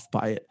put off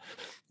by it.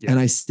 Yeah. And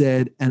I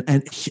said, and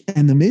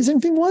the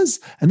amazing thing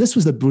was, and this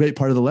was the great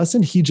part of the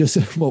lesson, he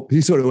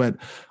sort of went,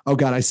 oh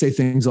God, I say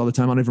things all the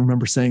time. I don't even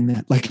remember saying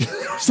that. Like, it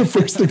was the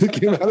first thing that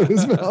came out of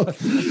his mouth,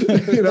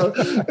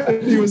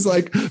 and he was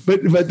like,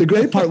 but the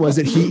great part was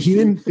that he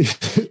didn't,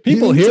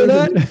 people hear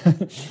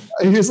that.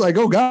 He was like,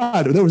 oh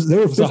God, there were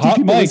a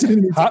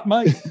hot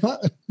mic.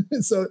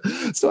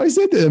 So I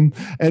said to him,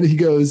 and he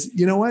goes,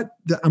 you know what?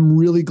 I'm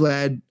really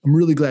glad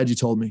you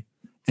told me.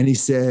 And he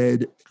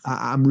said,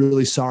 I'm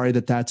really sorry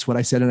that that's what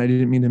I said, and I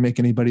didn't mean to make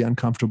anybody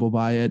uncomfortable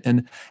by it.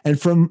 And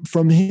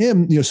from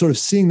him, sort of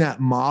seeing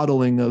that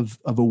modeling of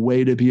a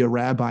way to be a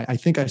rabbi, I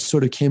think I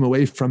sort of came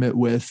away from it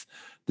with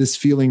this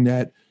feeling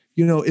that,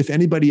 if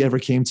anybody ever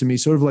came to me,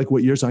 sort of like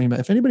what you're talking about,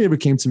 if anybody ever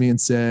came to me and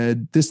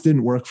said, this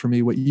didn't work for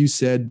me, what you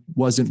said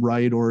wasn't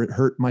right, or it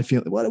hurt my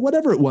feeling,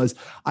 whatever it was,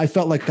 I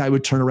felt like I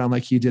would turn around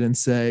like he did and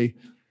say,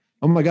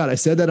 oh my God, I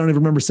said that. I don't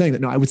even remember saying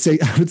that. No, I would say,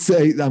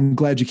 I'm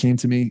glad you came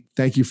to me.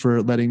 Thank you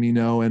for letting me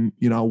know. And,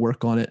 I'll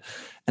work on it.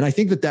 And I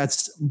think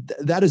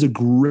that is a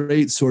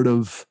great sort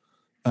of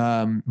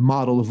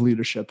model of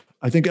leadership,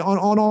 I think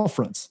on all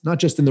fronts, not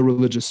just in the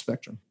religious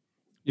spectrum.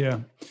 Yeah.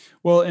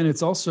 Well, and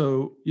it's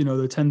also,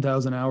 the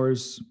 10,000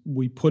 hours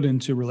we put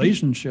into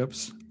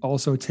relationships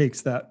also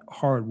takes that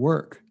hard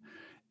work.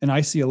 And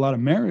I see a lot of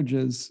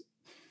marriages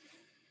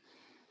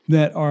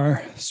that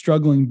are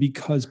struggling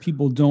because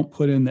people don't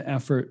put in the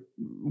effort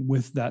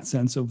with that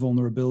sense of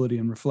vulnerability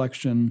and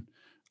reflection,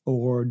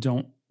 or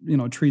don't,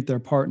 treat their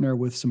partner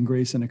with some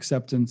grace and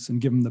acceptance and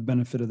give them the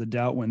benefit of the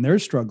doubt when they're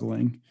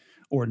struggling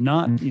or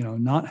not,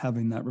 not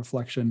having that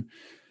reflection.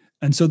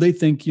 And so they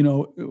think,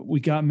 we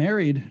got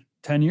married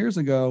 10 years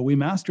ago, we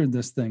mastered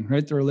this thing,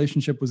 right? The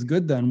relationship was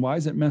good then. Why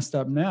is it messed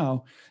up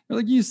now? They're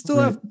like, you still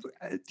have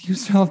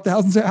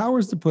thousands of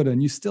hours to put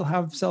in. You still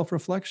have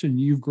self-reflection.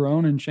 You've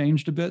grown and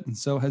changed a bit, and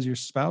so has your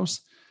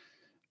spouse.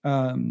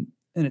 And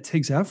and it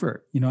takes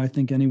effort. I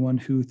think anyone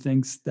who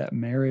thinks that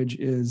marriage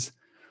is,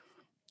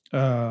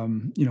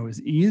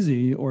 is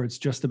easy, or it's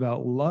just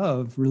about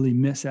love, really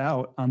miss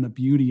out on the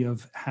beauty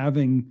of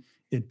having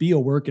it be a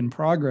work in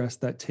progress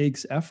that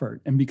takes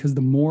effort. And because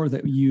the more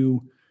that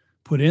you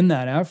put in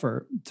that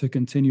effort to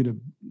continue to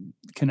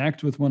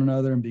connect with one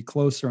another and be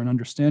closer and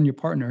understand your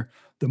partner,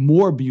 the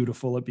more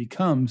beautiful it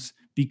becomes,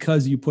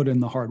 because you put in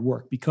the hard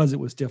work, because it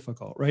was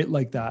difficult, right?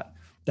 Like that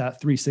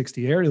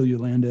 360 aerial you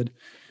landed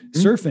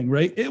surfing,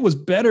 right? It was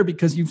better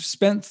because you've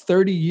spent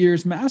 30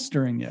 years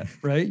mastering it,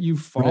 right?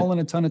 You've fallen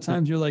a ton of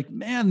times. You're like,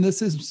 man,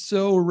 this is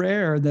so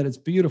rare that it's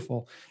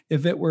beautiful.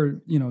 If it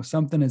were,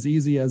 something as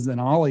easy as an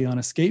ollie on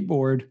a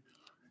skateboard,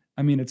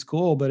 I mean, it's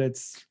cool, but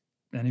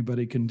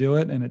anybody can do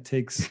it. And it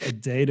takes a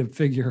day to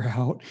figure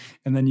out,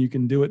 and then you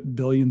can do it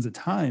billions of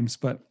times.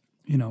 But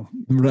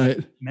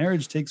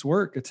marriage takes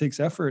work. It takes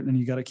effort, and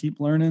you got to keep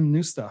learning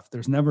new stuff.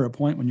 There's never a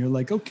point when you're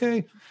like,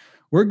 okay,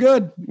 we're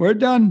good. We're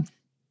done.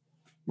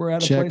 We're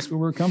at a place where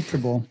we're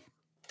comfortable.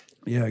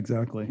 Yeah,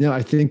 exactly. Yeah,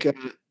 I think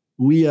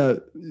we have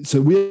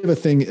a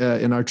thing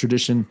in our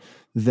tradition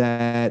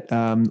that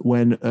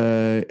when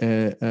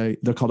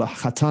they're called a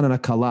chatan and a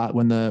kala,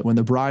 when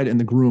the bride and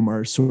the groom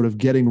are sort of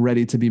getting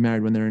ready to be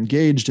married, when they're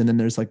engaged, and then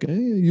there's like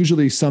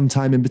usually some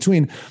time in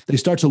between, they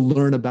start to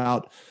learn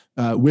about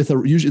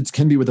usually it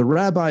can be with a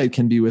rabbi, it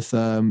can be with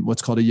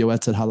what's called a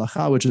yoetzet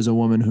halacha, which is a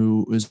woman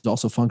who is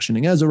also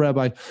functioning as a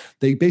rabbi.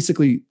 They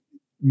basically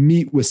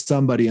meet with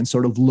somebody and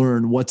sort of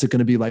learn what's it going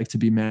to be like to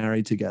be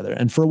married together.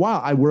 And for a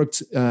while, I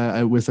worked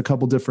with a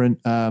couple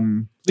different.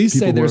 Please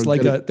say there's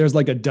like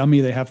a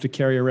dummy they have to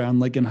carry around,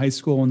 like in high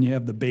school when you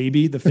have the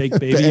fake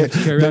baby you have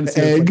to carry around.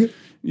 Egg.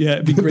 Yeah,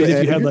 it'd be great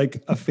if you had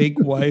like a fake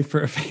wife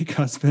or a fake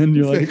husband.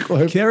 You're like,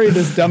 carry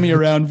this dummy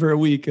around for a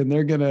week, and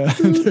they're gonna.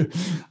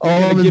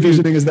 All I'm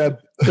envisioning is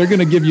that they're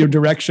gonna give you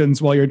directions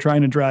while you're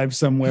trying to drive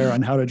somewhere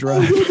on how to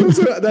drive.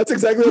 That's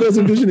exactly what I was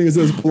envisioning. Is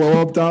those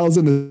blow up dolls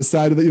on the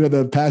side of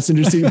the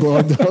passenger seat blow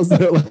up dolls.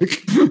 They're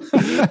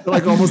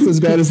like almost as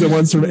bad as the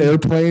ones from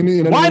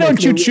Airplane. Why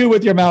don't you chew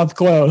with your mouth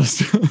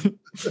closed?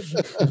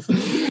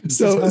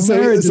 so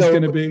marriage is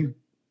going to be.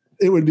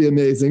 It would be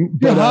amazing.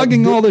 You're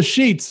hogging all the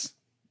sheets.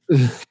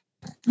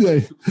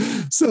 Yeah.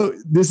 So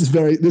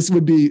this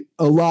would be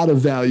a lot of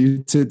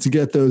value to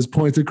get those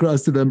points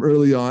across to them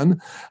early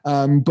on.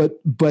 But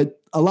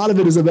a lot of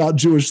it is about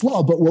Jewish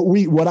law. But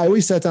what I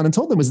always sat down and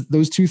told them was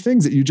those two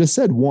things that you just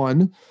said.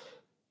 One,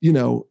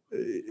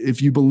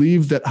 if you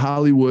believe that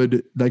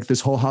Hollywood, like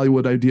this whole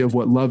Hollywood idea of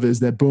what love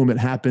is, that boom, it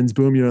happens,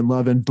 boom, you're in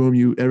love, and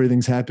boom,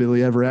 everything's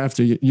happily ever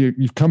after.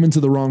 You've come into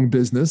the wrong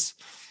business.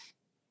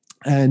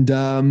 And,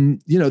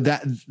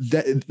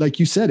 that, like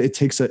you said, it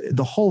takes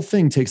the whole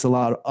thing takes a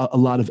lot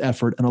of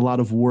effort and a lot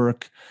of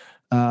work.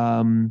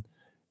 And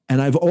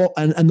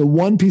the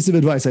one piece of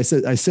advice I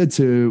said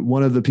to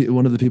one of the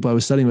people I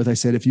was studying with, I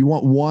said,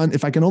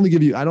 if I can only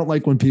give you, I don't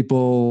like when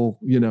people,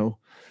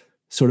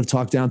 sort of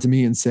talk down to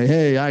me and say,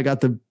 hey, I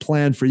got the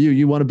plan for you.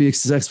 You want to be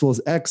successful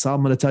as X,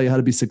 I'm going to tell you how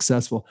to be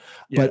successful.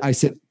 Yeah. But I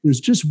said, there's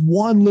just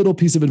one little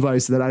piece of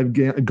advice that I've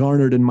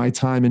garnered in my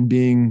time in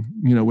being,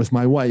 with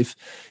my wife.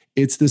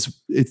 It's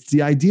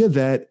the idea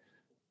that,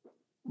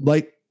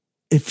 like,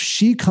 if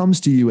she comes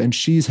to you and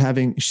she's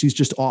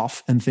just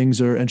off and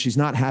and she's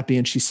not happy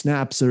and she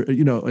snaps, or,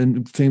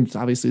 and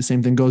obviously the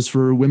same thing goes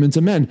for women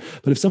to men.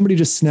 But if somebody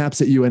just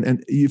snaps at you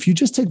and if you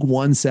just take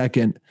 1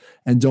 second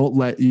and don't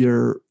let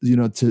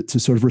to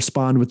sort of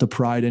respond with the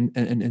pride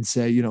and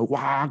say, wow,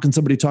 how can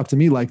somebody talk to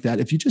me like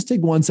that? If you just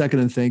take 1 second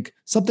and think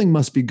something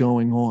must be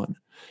going on,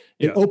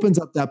 it opens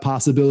up that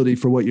possibility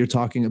for what you're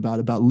talking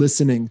about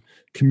listening,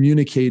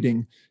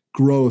 communicating,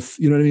 growth,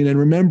 you know what I mean? And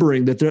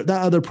remembering that that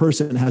other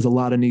person has a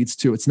lot of needs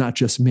too. It's not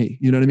just me,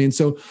 you know what I mean?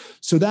 So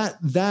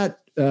that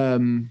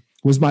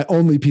was my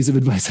only piece of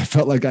advice I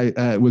felt like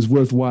I was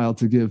worthwhile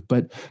to give.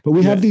 But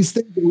we have these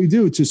things that we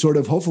do to sort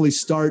of hopefully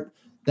start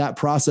that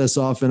process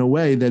off in a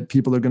way that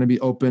people are going to be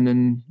open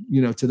and,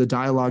 to the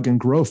dialogue and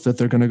growth that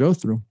they're going to go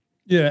through.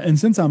 Yeah. And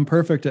since I'm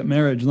perfect at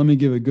marriage, let me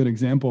give a good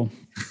example.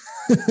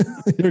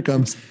 Here it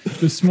comes.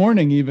 This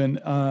morning, even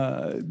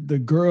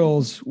the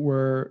girls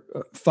were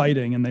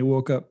fighting, and they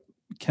woke up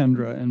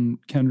Kendra, and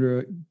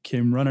Kendra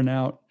came running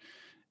out,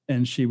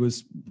 and she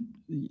was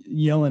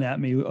yelling at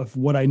me of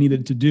what I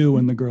needed to do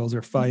when the girls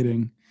are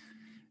fighting.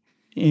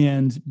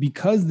 And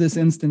because this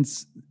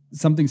instance,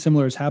 something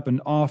similar has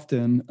happened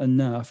often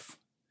enough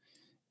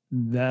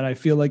that I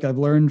feel like I've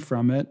learned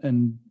from it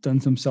and done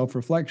some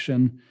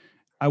self-reflection.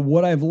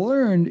 What I've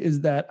learned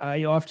is that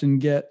I often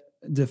get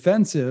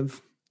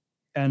defensive,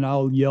 and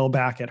I'll yell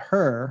back at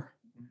her,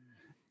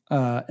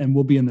 and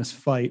we'll be in this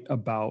fight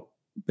about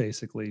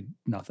basically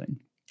nothing.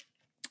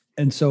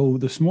 And so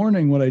this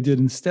morning, what I did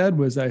instead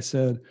was I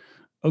said,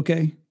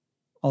 okay,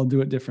 I'll do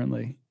it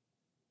differently.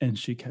 And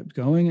she kept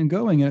going and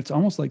going. And it's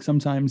almost like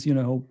sometimes,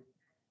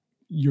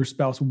 your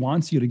spouse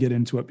wants you to get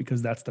into it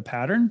because that's the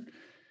pattern.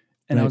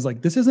 And right. I was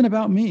like, this isn't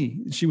about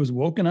me. She was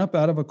woken up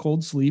out of a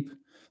cold sleep.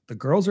 The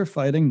girls are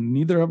fighting.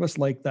 Neither of us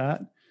like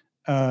that.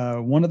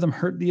 One of them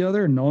hurt the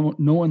other. No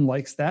one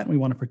likes that. And we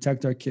want to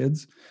protect our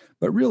kids.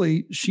 But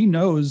really, she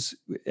knows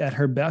at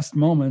her best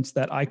moments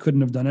that I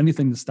couldn't have done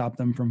anything to stop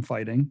them from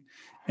fighting.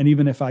 And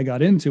even if I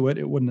got into it,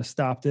 it wouldn't have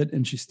stopped it.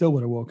 And she still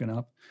would have woken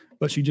up.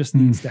 But she just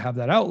needs to have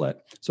that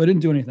outlet. So I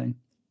didn't do anything.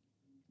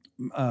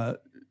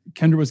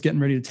 Kendra was getting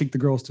ready to take the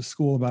girls to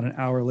school about an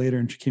hour later.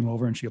 And she came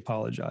over and she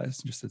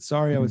apologized. Just said,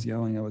 sorry, I was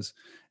yelling. I was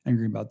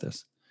angry about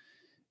this.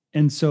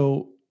 And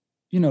so,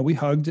 we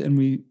hugged and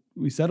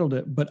we settled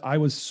it, but I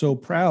was so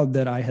proud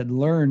that I had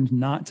learned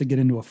not to get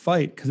into a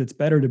fight, because it's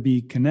better to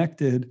be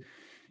connected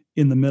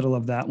in the middle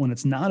of that when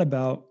it's not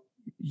about,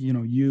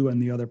 you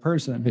and the other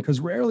person, because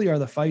rarely are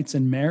the fights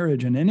in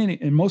marriage and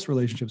in most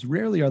relationships,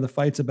 rarely are the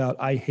fights about,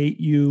 I hate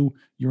you,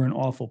 you're an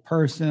awful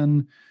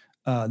person,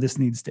 this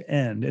needs to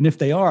end. And if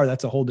they are,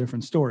 that's a whole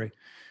different story.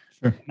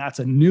 Sure. That's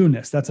a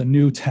newness. That's a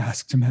new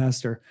task to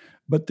master.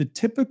 But the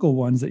typical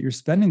ones that you're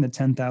spending the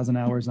 10,000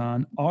 hours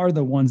on are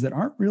the ones that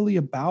aren't really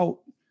about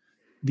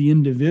the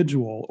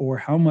individual or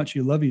how much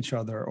you love each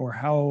other or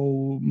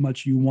how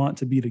much you want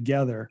to be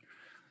together.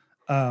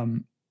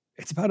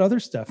 It's about other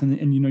stuff.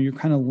 And you're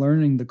kind of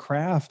learning the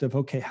craft of,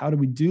 okay, how do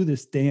we do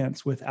this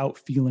dance without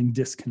feeling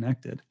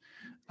disconnected?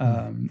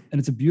 And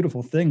it's a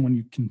beautiful thing when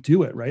you can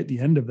do it, right? The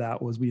end of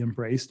that was we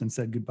embraced and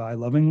said goodbye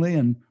lovingly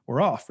and we're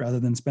off, rather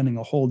than spending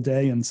a whole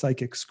day in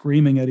psychic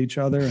screaming at each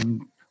other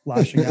and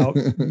lashing out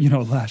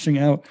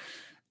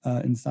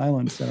in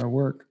silence at our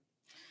work.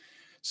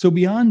 So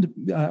beyond,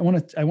 I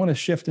want to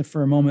shift it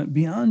for a moment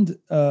beyond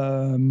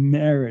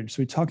marriage.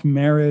 So we talked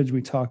marriage,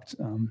 we talked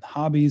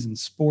hobbies and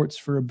sports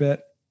for a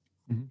bit.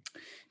 Mm-hmm.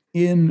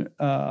 In,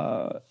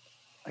 I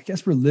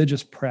guess,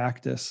 religious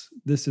practice,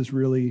 this has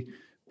really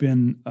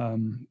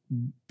been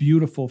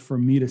beautiful for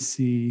me to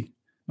see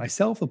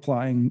myself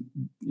applying,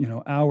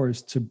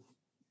 hours to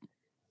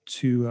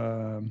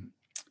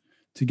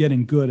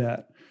getting good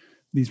at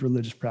these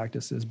religious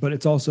practices. But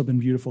it's also been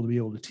beautiful to be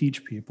able to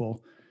teach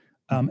people.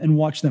 And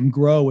watch them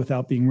grow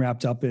without being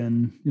wrapped up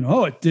in,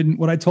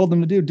 what I told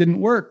them to do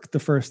didn't work the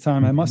first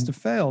time. I must have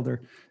failed,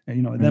 or,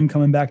 them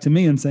coming back to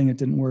me and saying it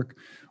didn't work.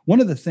 One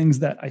of the things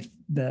that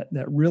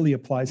that really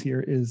applies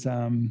here is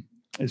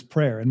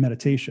prayer and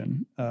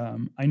meditation.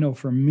 I know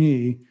for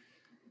me,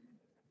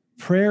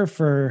 prayer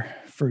for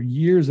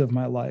years of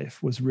my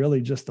life was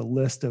really just a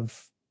list of,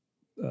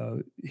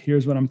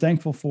 here's what I'm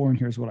thankful for and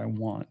here's what I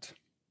want.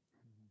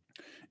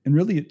 And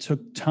really, it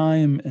took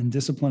time and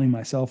disciplining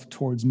myself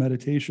towards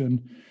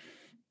meditation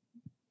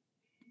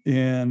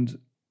and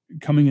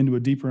coming into a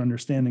deeper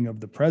understanding of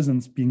the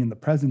presence, being in the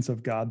presence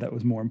of God, that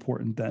was more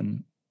important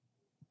than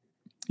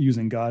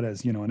using God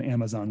as, an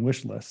Amazon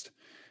wish list.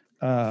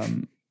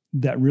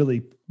 That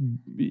really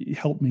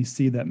helped me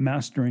see that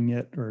mastering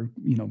it, or,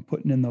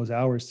 putting in those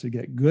hours to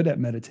get good at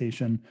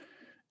meditation,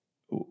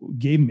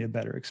 gave me a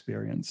better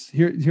experience.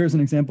 Here's an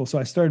example. So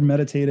I started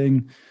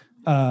meditating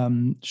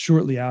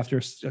shortly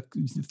after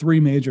 3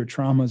 major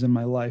traumas in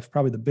my life.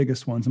 Probably the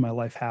biggest ones in my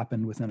life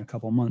happened within a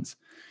couple months.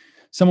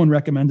 Someone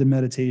recommended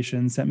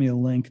meditation, sent me a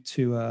link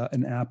to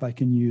an app I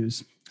can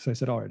use. So I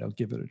said, all right, I'll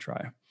give it a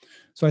try.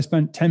 So I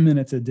spent 10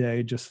 minutes a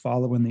day just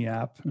following the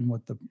app and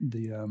what the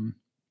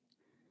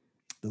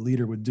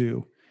leader would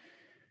do.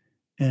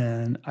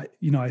 And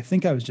I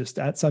think I was just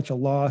at such a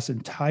loss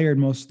and tired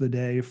most of the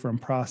day from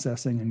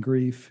processing and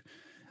grief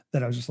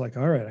that I was just like,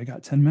 all right, I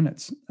got 10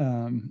 minutes.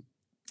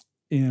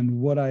 And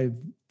what I've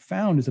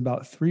found is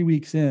about 3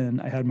 weeks in,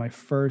 I had my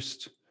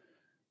first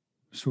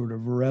sort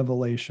of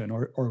revelation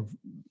or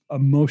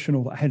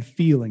emotional, I had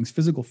feelings,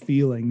 physical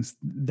feelings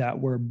that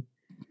were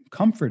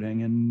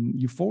comforting and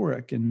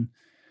euphoric and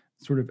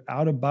sort of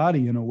out of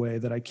body in a way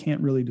that I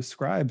can't really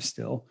describe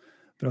still.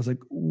 But I was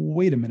like,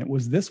 wait a minute,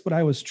 was this what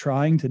I was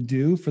trying to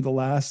do for the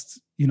last,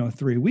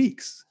 3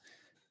 weeks?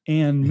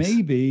 And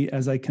maybe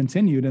as I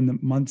continued and the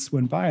months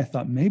went by, I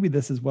thought maybe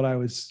this is what I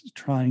was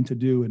trying to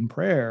do in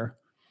prayer,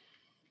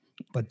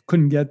 but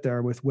couldn't get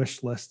there with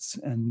wish lists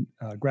and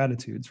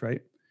gratitudes,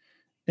 right?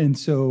 And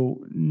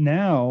so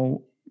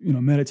now,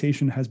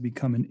 meditation has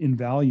become an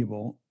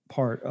invaluable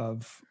part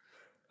of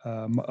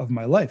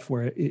my life,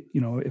 where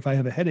if I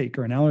have a headache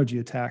or an allergy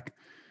attack,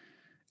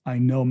 I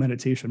know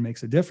meditation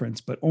makes a difference,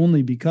 but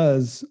only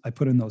because I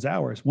put in those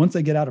hours. Once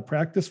I get out of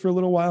practice for a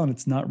little while and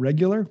it's not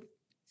regular,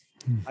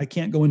 I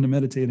can't go into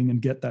meditating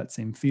and get that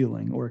same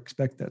feeling or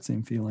expect that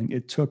same feeling.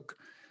 It took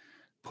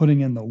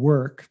putting in the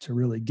work to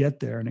really get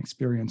there and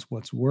experience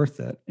what's worth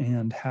it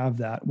and have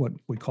that, what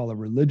we call a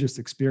religious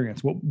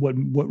experience. What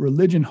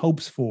religion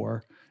hopes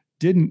for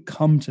didn't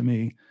come to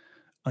me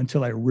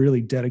until I really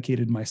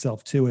dedicated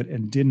myself to it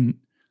and didn't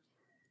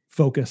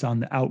focus on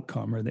the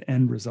outcome or the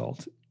end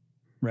result,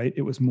 right?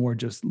 It was more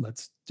just,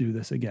 let's do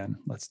this again.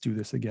 Let's do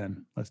this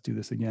again. Let's do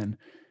this again.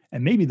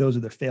 And maybe those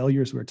are the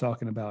failures we're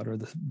talking about, or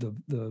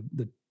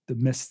the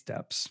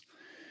missteps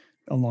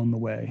along the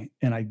way.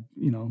 And I,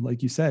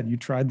 like you said, you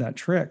tried that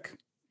trick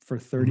for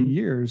 30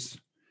 years,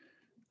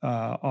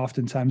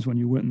 oftentimes when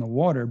you went in the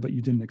water, but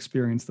you didn't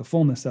experience the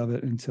fullness of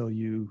it until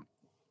you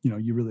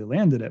really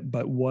landed it.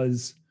 But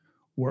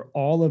were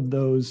all of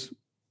those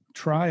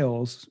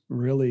trials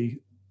really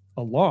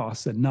a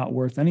loss and not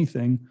worth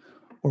anything,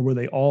 or were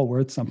they all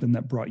worth something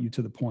that brought you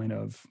to the point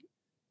of,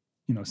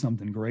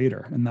 something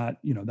greater? And that,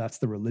 that's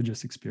the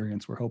religious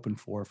experience we're hoping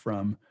for,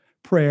 from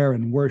prayer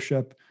and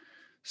worship,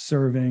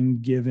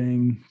 serving,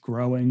 giving,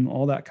 growing,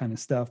 all that kind of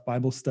stuff,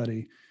 Bible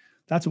study.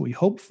 That's what we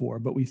hope for,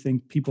 but we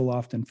think people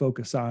often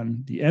focus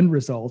on the end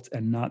result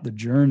and not the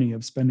journey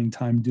of spending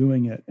time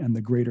doing it and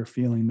the greater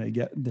feeling they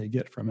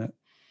get from it.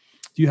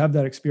 Do you have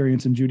that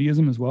experience in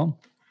Judaism as well?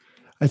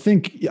 I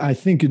think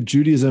in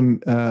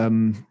Judaism,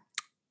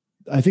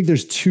 I think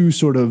there's two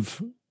sort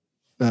of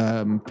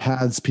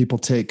paths people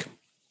take.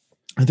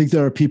 I think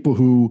there are people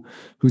who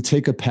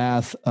take a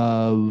path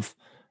of,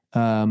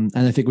 and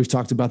I think we've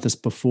talked about this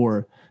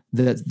before,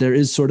 that there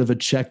is sort of a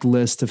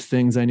checklist of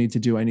things I need to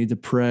do. I need to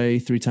pray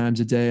 3 times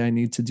a day. I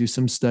need to do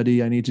some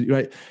study. I need to,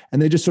 right? And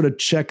they just sort of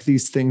check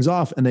these things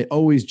off, and they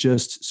always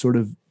just sort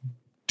of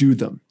do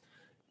them.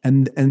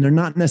 And they're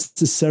not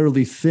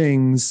necessarily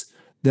things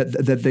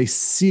that they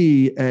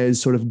see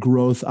as sort of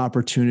growth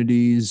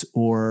opportunities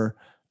or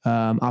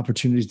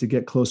opportunities to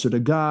get closer to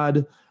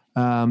God.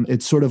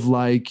 It's sort of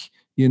like,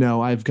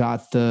 I've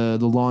got the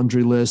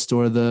laundry list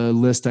or the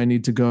list I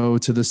need to go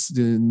to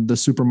the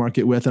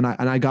supermarket with, and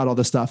I got all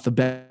the stuff. The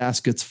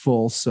basket's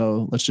full,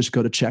 so let's just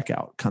go to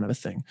checkout, kind of a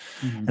thing.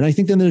 Mm-hmm. And I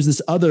think then there's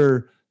this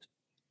other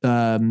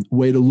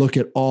way to look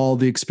at all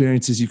the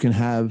experiences you can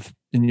have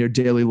in your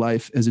daily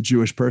life as a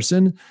Jewish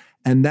person,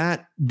 and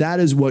that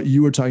is what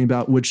you were talking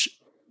about, which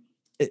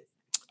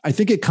I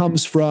think it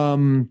comes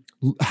from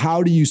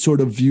how do you sort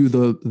of view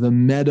the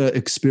meta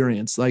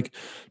experience? Like,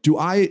 do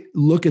I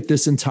look at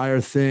this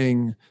entire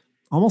thing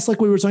almost like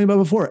we were talking about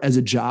before, as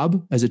a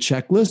job, as a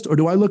checklist? Or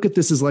do I look at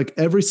this as like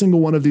every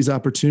single one of these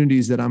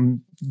opportunities that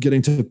I'm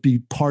getting to be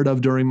part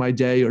of during my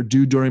day or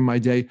do during my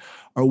day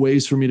are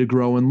ways for me to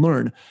grow and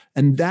learn?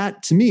 And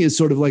that to me is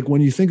sort of like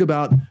when you think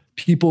about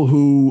people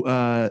who,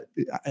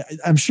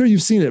 I'm sure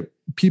you've seen it,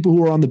 people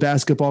who are on the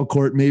basketball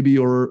court maybe,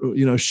 or,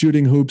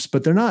 shooting hoops,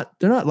 but they're not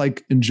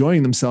like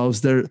enjoying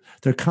themselves. They're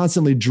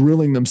constantly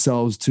drilling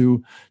themselves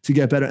to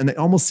get better. And it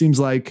almost seems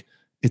like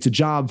it's a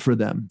job for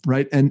them.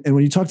 Right. And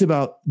when you talked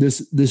about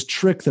this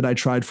trick that I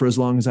tried for as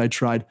long as I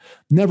tried,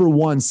 never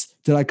once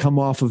did I come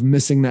off of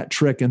missing that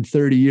trick in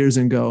 30 years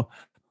and go,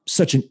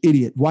 such an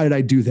idiot. Why did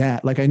I do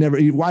that? Like why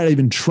did I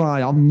even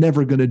try? I'm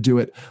never going to do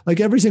it. Like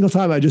every single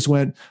time I just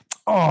went,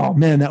 oh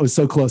man, that was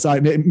so close. All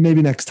right,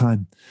 maybe next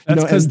time.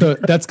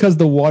 That's because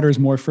the water's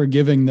more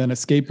forgiving than a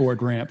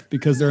skateboard ramp,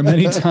 because there are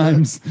many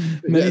times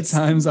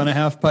on a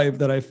half pipe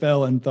that I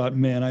fell and thought,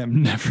 man, I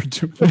am never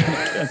doing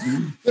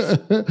that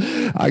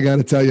again. I got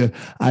to tell you,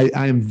 I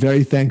am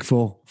very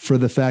thankful for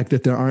the fact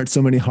that there aren't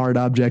so many hard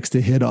objects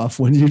to hit off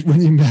when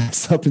you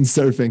mess up in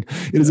surfing.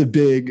 It is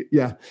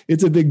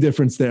it's a big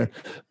difference there.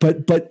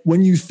 But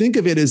when you think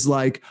of it as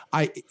like,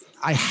 I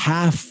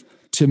have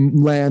to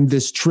land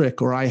this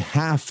trick, or I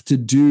have to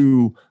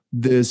do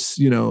this,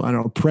 I don't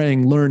know,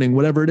 praying, learning,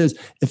 whatever it is.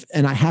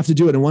 And I have to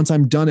do it. And once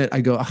I'm done it,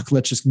 I go,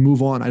 let's just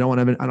move on. I don't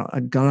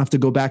have to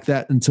go back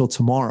that until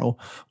tomorrow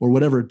or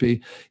whatever it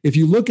be. If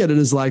you look at it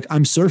as like,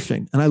 I'm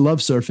surfing and I love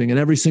surfing, and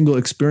every single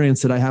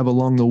experience that I have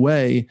along the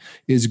way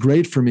is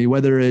great for me,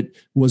 whether it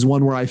was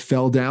one where I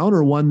fell down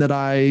or one that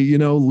I,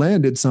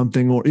 landed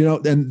something, or,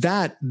 and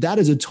that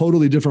is a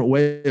totally different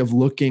way of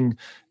looking,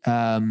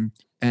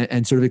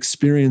 and sort of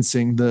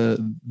experiencing the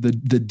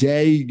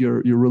day,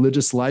 your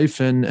religious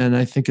life. And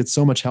I think it's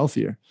so much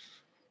healthier.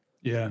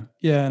 Yeah.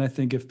 Yeah. And I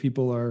think if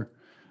people are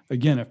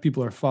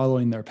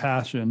following their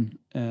passion,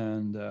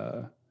 and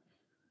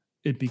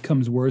it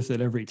becomes worth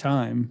it every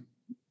time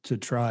to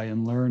try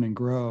and learn and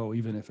grow,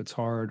 even if it's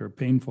hard or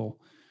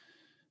painful.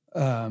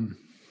 And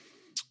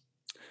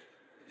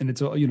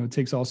it's, it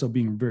takes also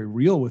being very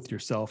real with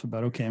yourself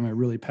about, okay, am I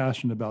really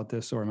passionate about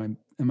this? Or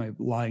am I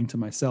lying to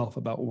myself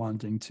about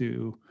wanting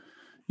to,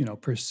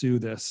 pursue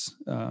this?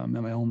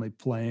 Am I only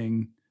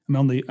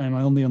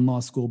in law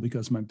school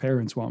because my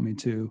parents want me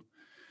to,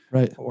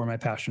 right? Or am I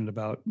passionate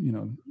about,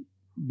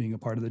 being a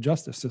part of the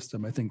justice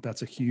system? I think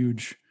that's a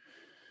huge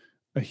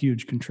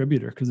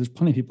contributor, because there's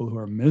plenty of people who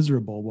are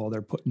miserable while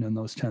they're putting in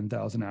those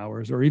 10,000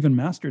 hours, or even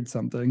mastered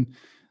something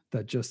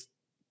that just,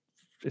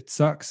 it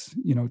sucks,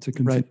 to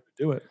continue to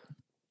do it.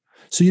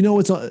 So,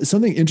 it's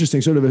something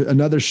interesting, sort of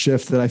another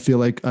shift that I feel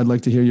like I'd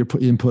like to hear your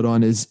input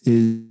on is,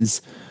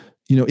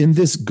 in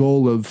this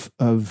goal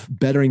of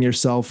bettering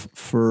yourself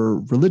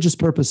for religious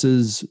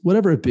purposes,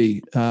 whatever it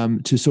be,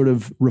 to sort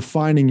of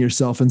refining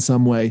yourself in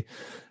some way,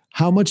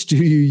 how much do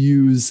you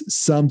use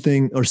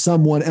something or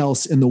someone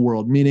else in the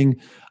world? Meaning,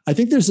 I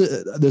think there's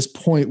this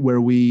point where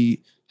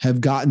we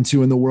have gotten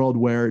to in the world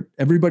where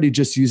everybody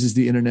just uses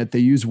the internet. They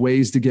use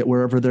Waze to get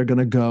wherever they're going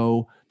to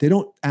go. They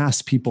don't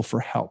ask people for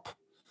help.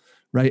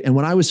 Right. And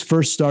when I was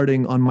first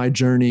starting on my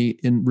journey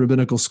in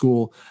rabbinical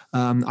school,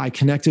 I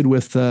connected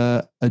with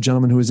a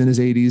gentleman who was in his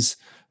 80s.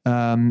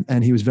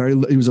 And he was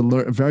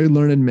a very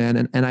learned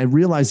man. And I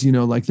realized,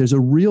 like there's a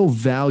real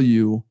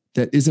value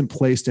that isn't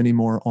placed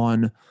anymore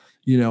on,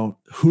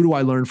 who do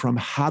I learn from?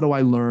 How do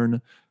I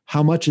learn?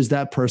 how much has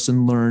that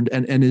person learned,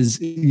 and is,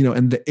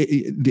 and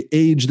the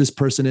age this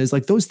person is,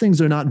 like, those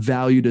things are not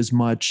valued as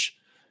much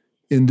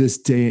in this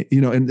day,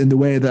 in the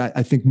way that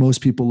I think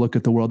most people look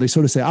at the world. They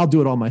sort of say, I'll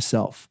do it all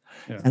myself.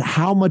 Yeah. And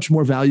how much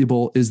more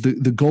valuable is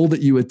the goal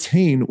that you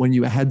attain when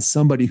you had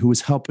somebody who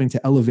was helping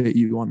to elevate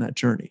you on that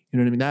journey? You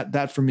know what I mean?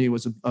 That for me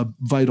was a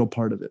vital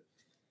part of it.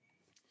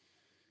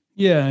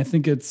 Yeah, I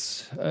think I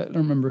don't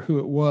remember who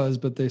it was,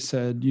 but they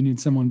said you need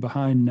someone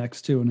behind,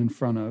 next to, and in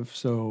front of.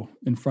 So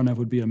in front of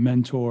would be a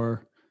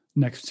mentor,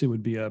 next to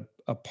would be a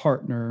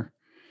partner,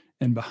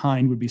 and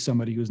behind would be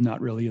somebody who's not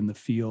really in the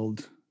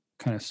field,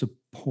 kind of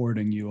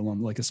supporting you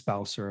along, like a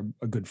spouse or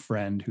a good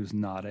friend who's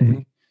not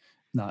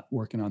not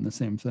working on the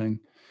same thing.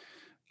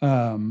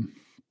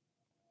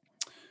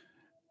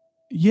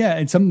 Yeah,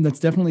 it's something that's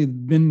definitely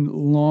been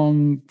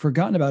long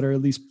forgotten about, or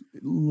at least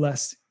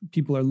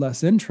people are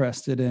less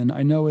interested in.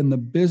 I know in the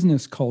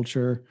business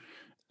culture,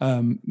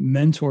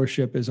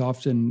 mentorship is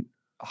often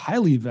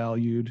highly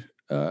valued,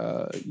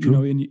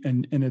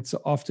 and it's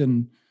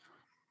often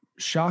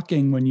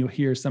shocking when you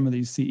hear some of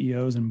these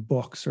CEOs in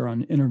books or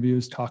on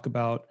interviews talk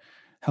about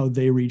how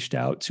they reached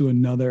out to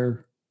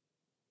another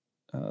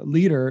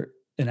leader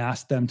and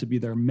asked them to be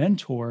their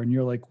mentor. And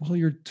you're like, well,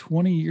 you're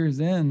 20 years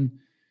in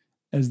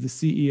as the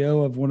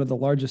CEO of one of the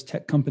largest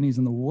tech companies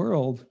in the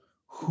world.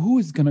 Who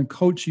is going to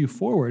coach you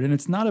forward? And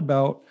it's not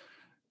about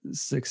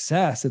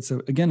success. It's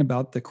again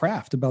about the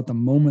craft, about the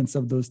moments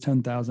of those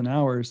 10,000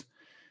 hours.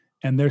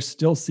 And they're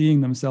still seeing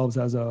themselves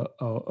as a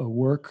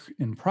work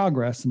in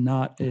progress,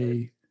 not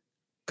a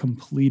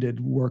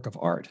completed work of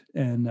art.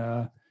 And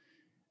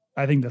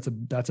I think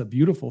that's a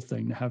beautiful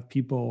thing to have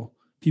people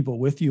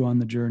with you on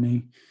the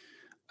journey.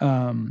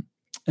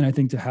 And I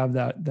think to have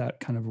that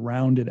kind of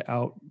rounded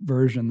out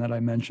version that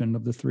I mentioned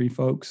of the three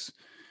folks,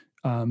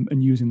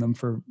 and using them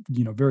for,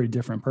 very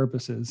different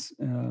purposes,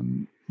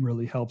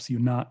 really helps you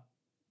not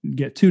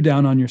get too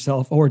down on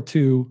yourself or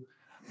too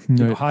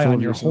high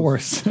on your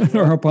horse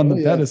or up on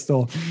the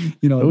pedestal.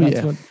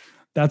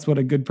 That's what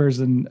a good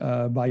person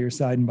by your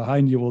side and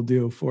behind you will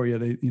do for you.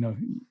 They,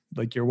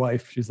 like your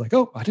wife, she's like,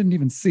 oh, I didn't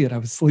even see it, I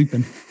was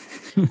sleeping.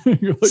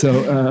 Like, so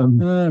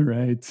all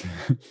right.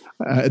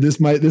 This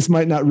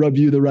might not rub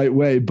you the right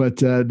way, but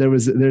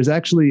there's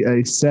actually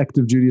a sect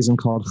of Judaism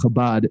called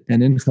Chabad,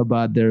 and in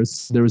Chabad there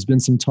has been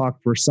some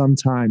talk for some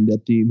time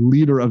that the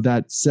leader of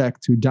that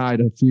sect, who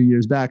died a few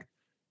years back,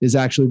 is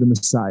actually the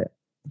Messiah.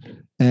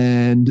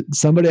 And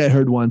somebody I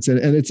heard once, and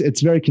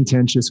it's very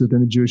contentious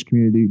within the Jewish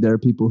community. There are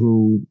people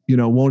who,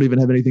 won't even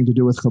have anything to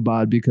do with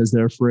Chabad because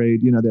they're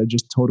afraid, they're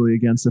just totally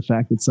against the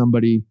fact that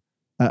somebody,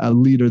 a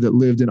leader that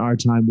lived in our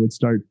time, would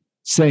start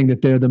saying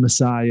that they're the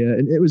Messiah.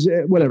 And it was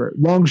whatever.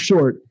 Long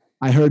short,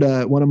 I heard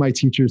one of my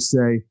teachers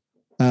say,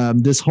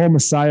 this whole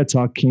Messiah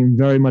talk came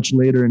very much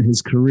later in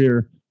his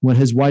career, when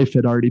his wife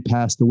had already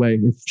passed away.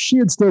 If she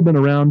had still been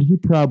around, he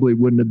probably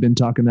wouldn't have been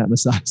talking that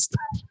Messiah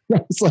stuff.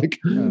 It's like,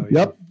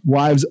 yep,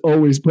 wives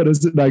always put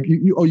us like,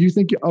 you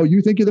think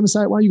you're the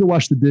Messiah? Why don't you go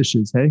wash the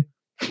dishes? Hey,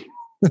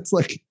 it's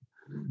like,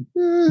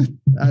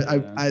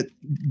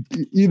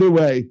 either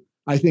way,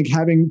 I think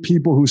having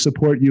people who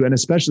support you, and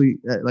especially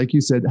like you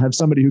said, have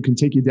somebody who can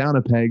take you down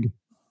a peg,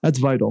 that's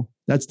vital.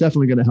 That's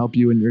definitely going to help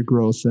you in your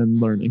growth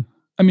and learning.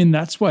 I mean,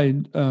 that's why,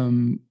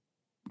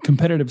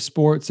 competitive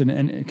sports and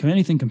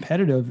anything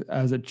competitive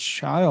as a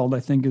child, I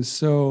think, is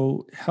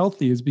so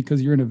healthy, is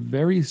because you're in a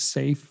very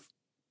safe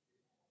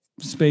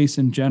space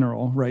in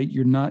general, right?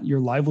 Your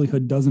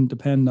livelihood doesn't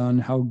depend on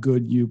how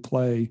good you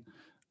play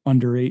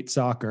under 8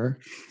 soccer,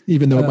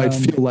 even though it might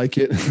feel like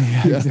it.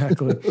 Yeah,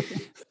 exactly.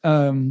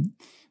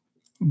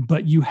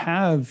 But you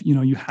have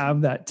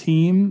that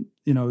team,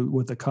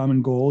 with a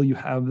common goal. You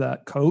have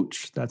that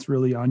coach that's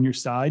really on your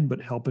side,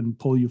 but helping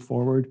pull you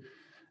forward.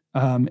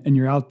 And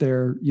you're out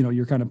there,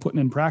 you're kind of putting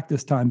in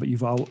practice time, but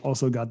you've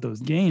also got those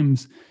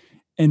games.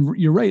 And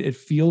you're right. It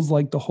feels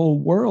like the whole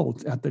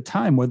world at the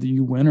time, whether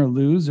you win or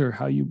lose, or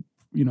how you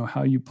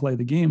play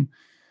the game.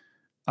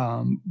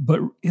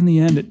 But in the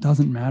end, it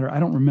doesn't matter. I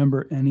don't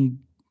remember any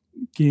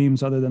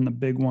games other than the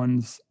big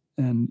ones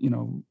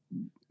and,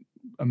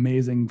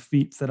 amazing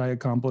feats that I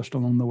accomplished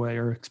along the way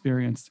or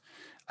experienced.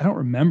 I don't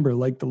remember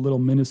like the little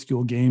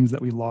minuscule games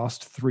that we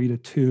lost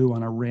 3-2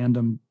 on a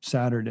random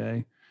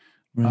Saturday.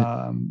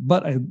 Right.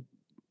 But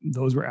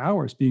those were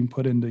hours being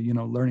put into,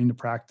 learning to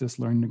practice,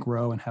 learning to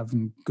grow, and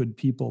having good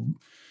people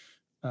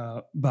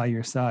by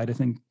your side. I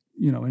think,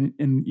 and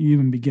you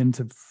even begin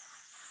to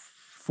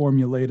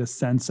formulate a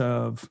sense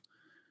of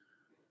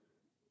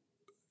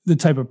the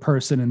type of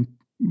person and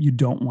you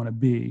don't want to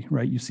be,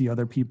 right? You see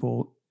other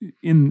people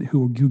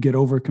who get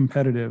over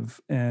competitive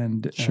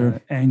and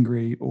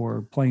angry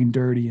or playing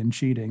dirty and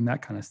cheating,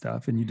 that kind of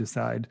stuff. And you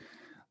decide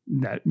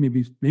that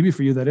maybe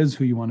for you, that is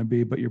who you want to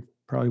be, but you're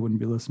probably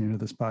wouldn't be listening to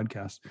this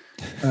podcast.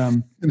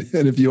 And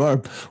if you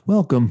are,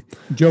 welcome.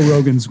 Joe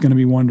Rogan's going to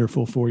be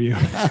wonderful for you.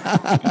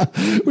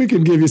 We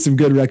can give you some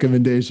good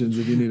recommendations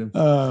if you need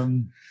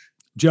them.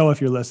 Joe, if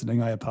you're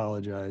listening, I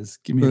apologize.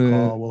 Give me a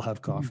call. We'll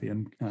have coffee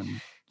and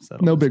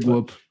settle. No big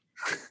whoop.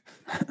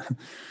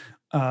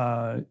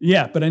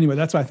 Yeah, but anyway,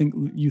 that's why I think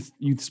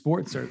youth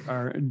sports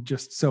are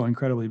just so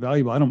incredibly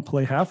valuable. I don't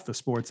play half the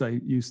sports I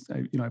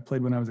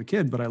played when I was a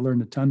kid, but I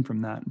learned a ton from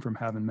that and from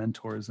having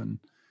mentors and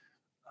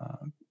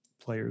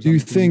players. Do you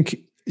think,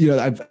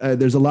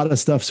 there's a lot of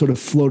stuff sort of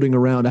floating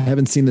around. I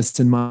haven't seen this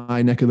in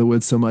my neck of the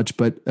woods so much,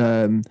 but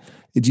do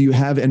you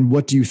have, and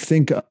what do you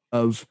think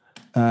of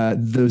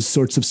those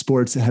sorts of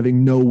sports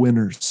having no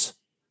winners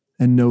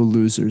and no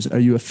losers? Are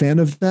you a fan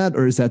of that?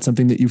 Or is that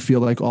something that you feel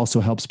like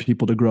also helps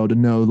people to grow, to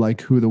know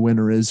like who the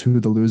winner is, who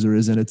the loser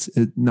is? And it's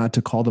not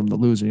to call them the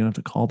loser. You don't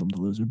have to call them the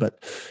loser,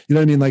 but you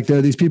know what I mean? Like there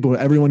are these people,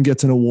 everyone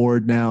gets an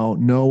award now.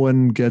 No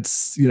one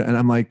gets, and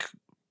I'm like,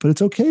 but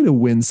it's okay to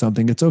win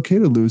something. It's okay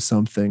to lose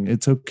something.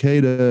 It's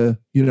okay to,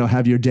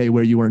 have your day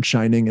where you weren't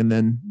shining. And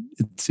then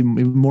it's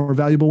even more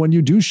valuable when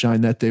you do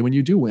shine that day, when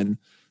you do win.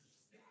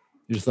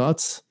 Your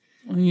thoughts?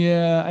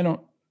 Yeah,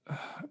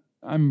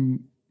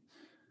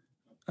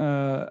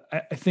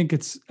 I think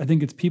it's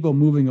people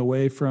moving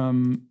away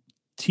from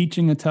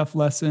teaching a tough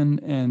lesson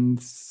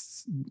and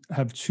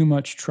have too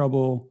much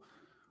trouble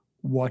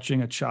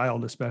watching a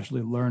child,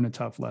 especially, learn a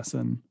tough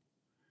lesson.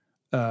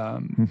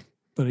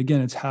 But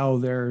again, it's how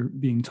they're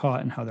being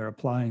taught and how they're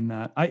applying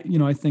that.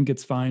 I think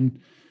it's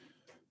fine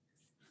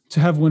to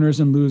have winners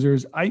and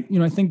losers. I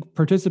think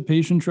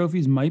participation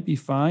trophies might be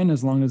fine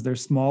as long as they're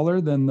smaller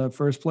than the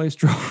first place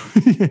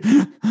trophy.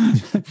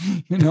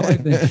 I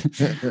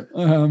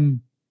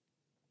think.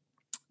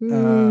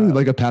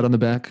 Like a pat on the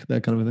back,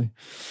 that kind of a thing.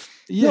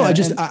 Yeah,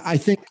 no,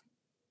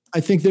 I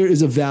think there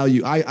is a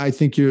value. I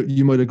think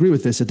you might agree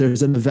with this, that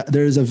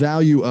there is a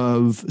value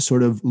of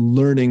sort of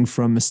learning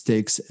from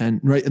mistakes,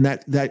 and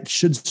that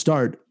should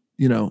start.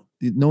 No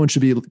one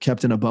should be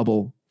kept in a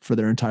bubble for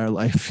their entire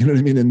life. You know what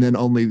I mean? And then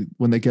only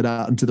when they get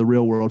out into the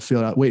real world,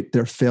 feel out, wait,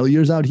 there are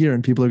failures out here,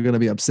 and people are going to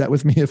be upset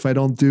with me if I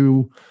don't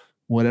do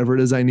whatever it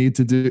is I need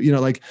to do.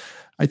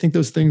 I think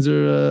those things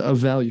are of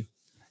value.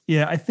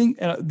 Yeah, I think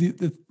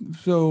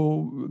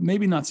so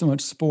maybe not so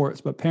much sports,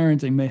 but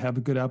parenting may have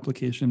a good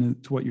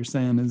application to what you're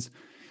saying is,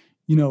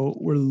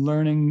 we're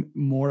learning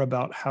more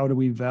about how do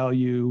we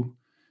value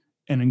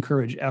and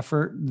encourage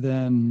effort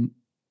than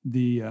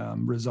the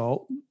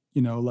result.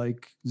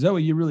 Like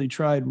Zoe, you really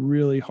tried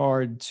really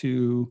hard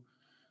to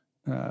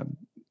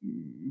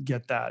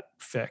get that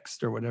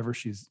fixed or whatever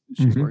she's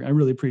working. I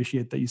really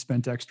appreciate that you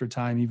spent extra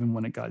time even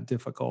when it got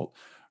difficult,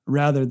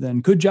 rather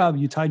than good job,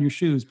 you tied your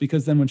shoes,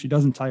 because then when she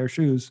doesn't tie her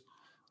shoes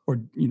or,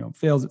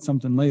 fails at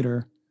something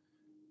later,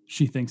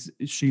 she thinks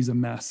she's a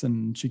mess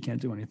and she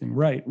can't do anything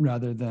right,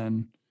 rather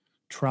than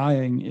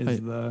trying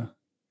is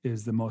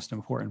the most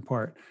important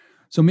part.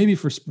 So maybe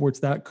for sports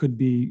that could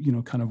be,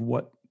 kind of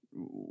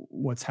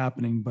what's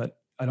happening, but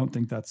I don't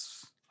think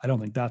that's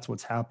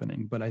what's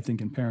happening. But I think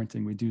in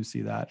parenting, we do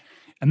see that.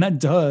 And that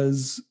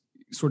does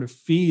sort of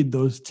feed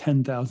those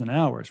 10,000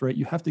 hours, right?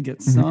 You have to get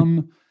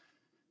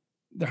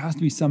there has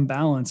to be some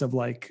balance of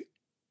like,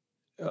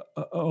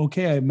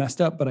 okay, I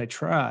messed up, but I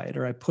tried,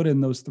 or I put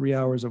in those 3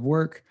 hours of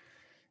work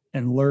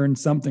and learned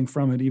something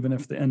from it, even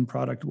if the end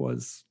product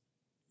was,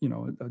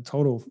 a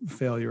total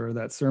failure, or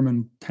that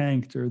sermon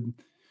tanked, or,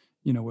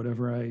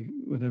 whatever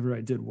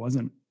I did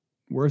wasn't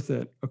worth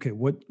it. Okay,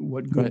 what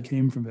good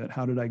came from it?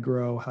 How did I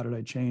grow? How did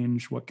I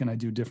change? What can I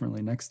do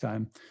differently next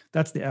time?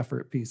 That's the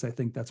effort piece. I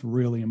think that's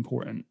really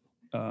important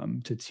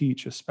to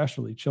teach,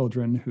 especially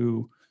children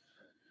who,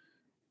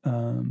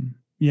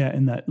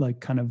 in that like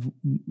kind of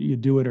you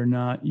do it or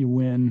not, you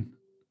win,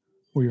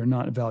 or you're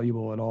not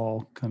valuable at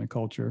all kind of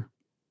culture.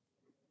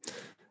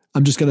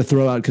 I'm just going to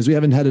throw out, because we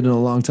haven't had it in a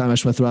long time, I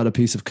just want to throw out a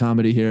piece of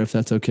comedy here, if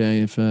that's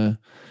okay. If I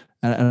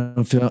don't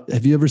know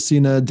have you ever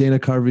seen Dana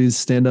Carvey's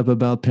stand-up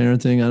about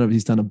parenting? I don't know if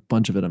he's done a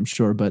bunch of it, I'm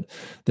sure, but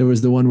there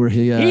was the one where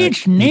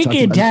it's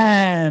naked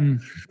time.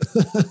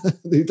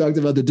 He talked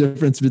about the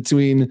difference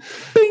between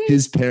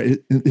his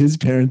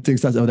parenting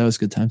stuff. Oh, that was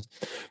good times.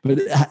 But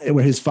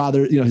where his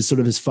father,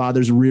 his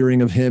father's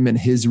rearing of him and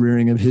his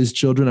rearing of his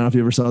children. I don't know if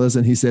you ever saw this.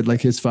 And he said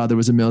like his father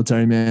was a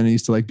military man and he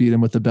used to like beat him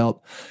with the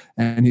belt.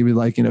 And he would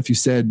like, if you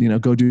said,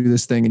 go do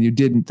this thing and you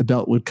didn't, the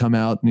belt would come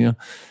out, and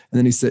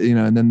then he said,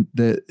 and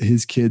then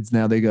his kids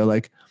now they go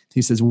like,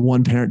 he says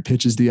one parent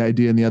pitches the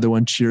idea and the other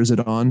one cheers it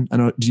on. I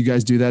don't know, do you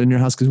guys do that in your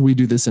house? Because we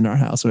do this in our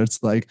house where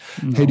it's like,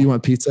 hey, do you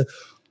want pizza?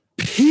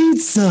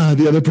 Pizza.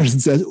 The other person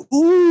says,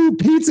 ooh,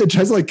 pizza.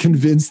 Tries to like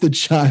convince the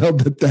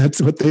child that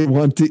that's what they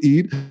want to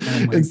eat,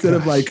 instead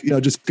of like,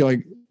 just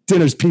going,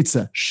 dinner's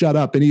pizza, shut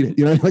up and eat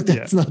it. Like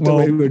that's not the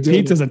way we're doing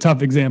it. Pizza's a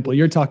tough example.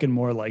 You're talking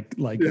more like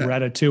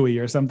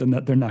Ratatouille or something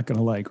that they're not going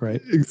to like,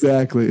 right?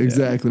 Exactly.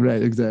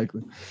 Right.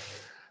 Exactly.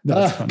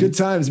 Good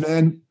times,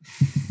 man.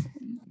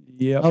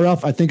 Yeah. All right,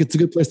 Ralph, I think it's a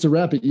good place to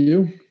wrap it.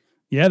 You?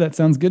 Yeah, that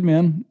sounds good,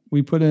 man.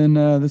 We put in,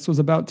 this was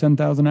about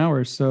 10,000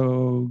 hours.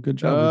 So good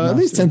job. At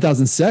least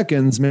 10,000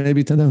 seconds,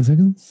 maybe 10,000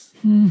 seconds.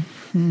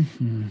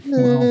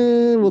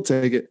 We'll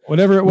take it.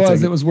 Whatever it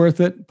was, it was worth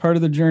it. Part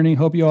of the journey.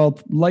 Hope you all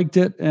liked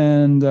it.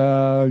 And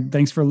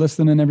thanks for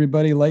listening,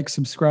 everybody. Like,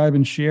 subscribe,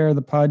 and share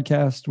the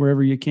podcast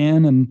wherever you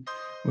can. And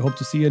we hope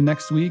to see you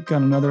next week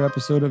on another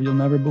episode of You'll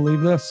Never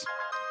Believe This.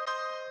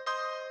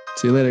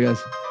 See you later,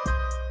 guys.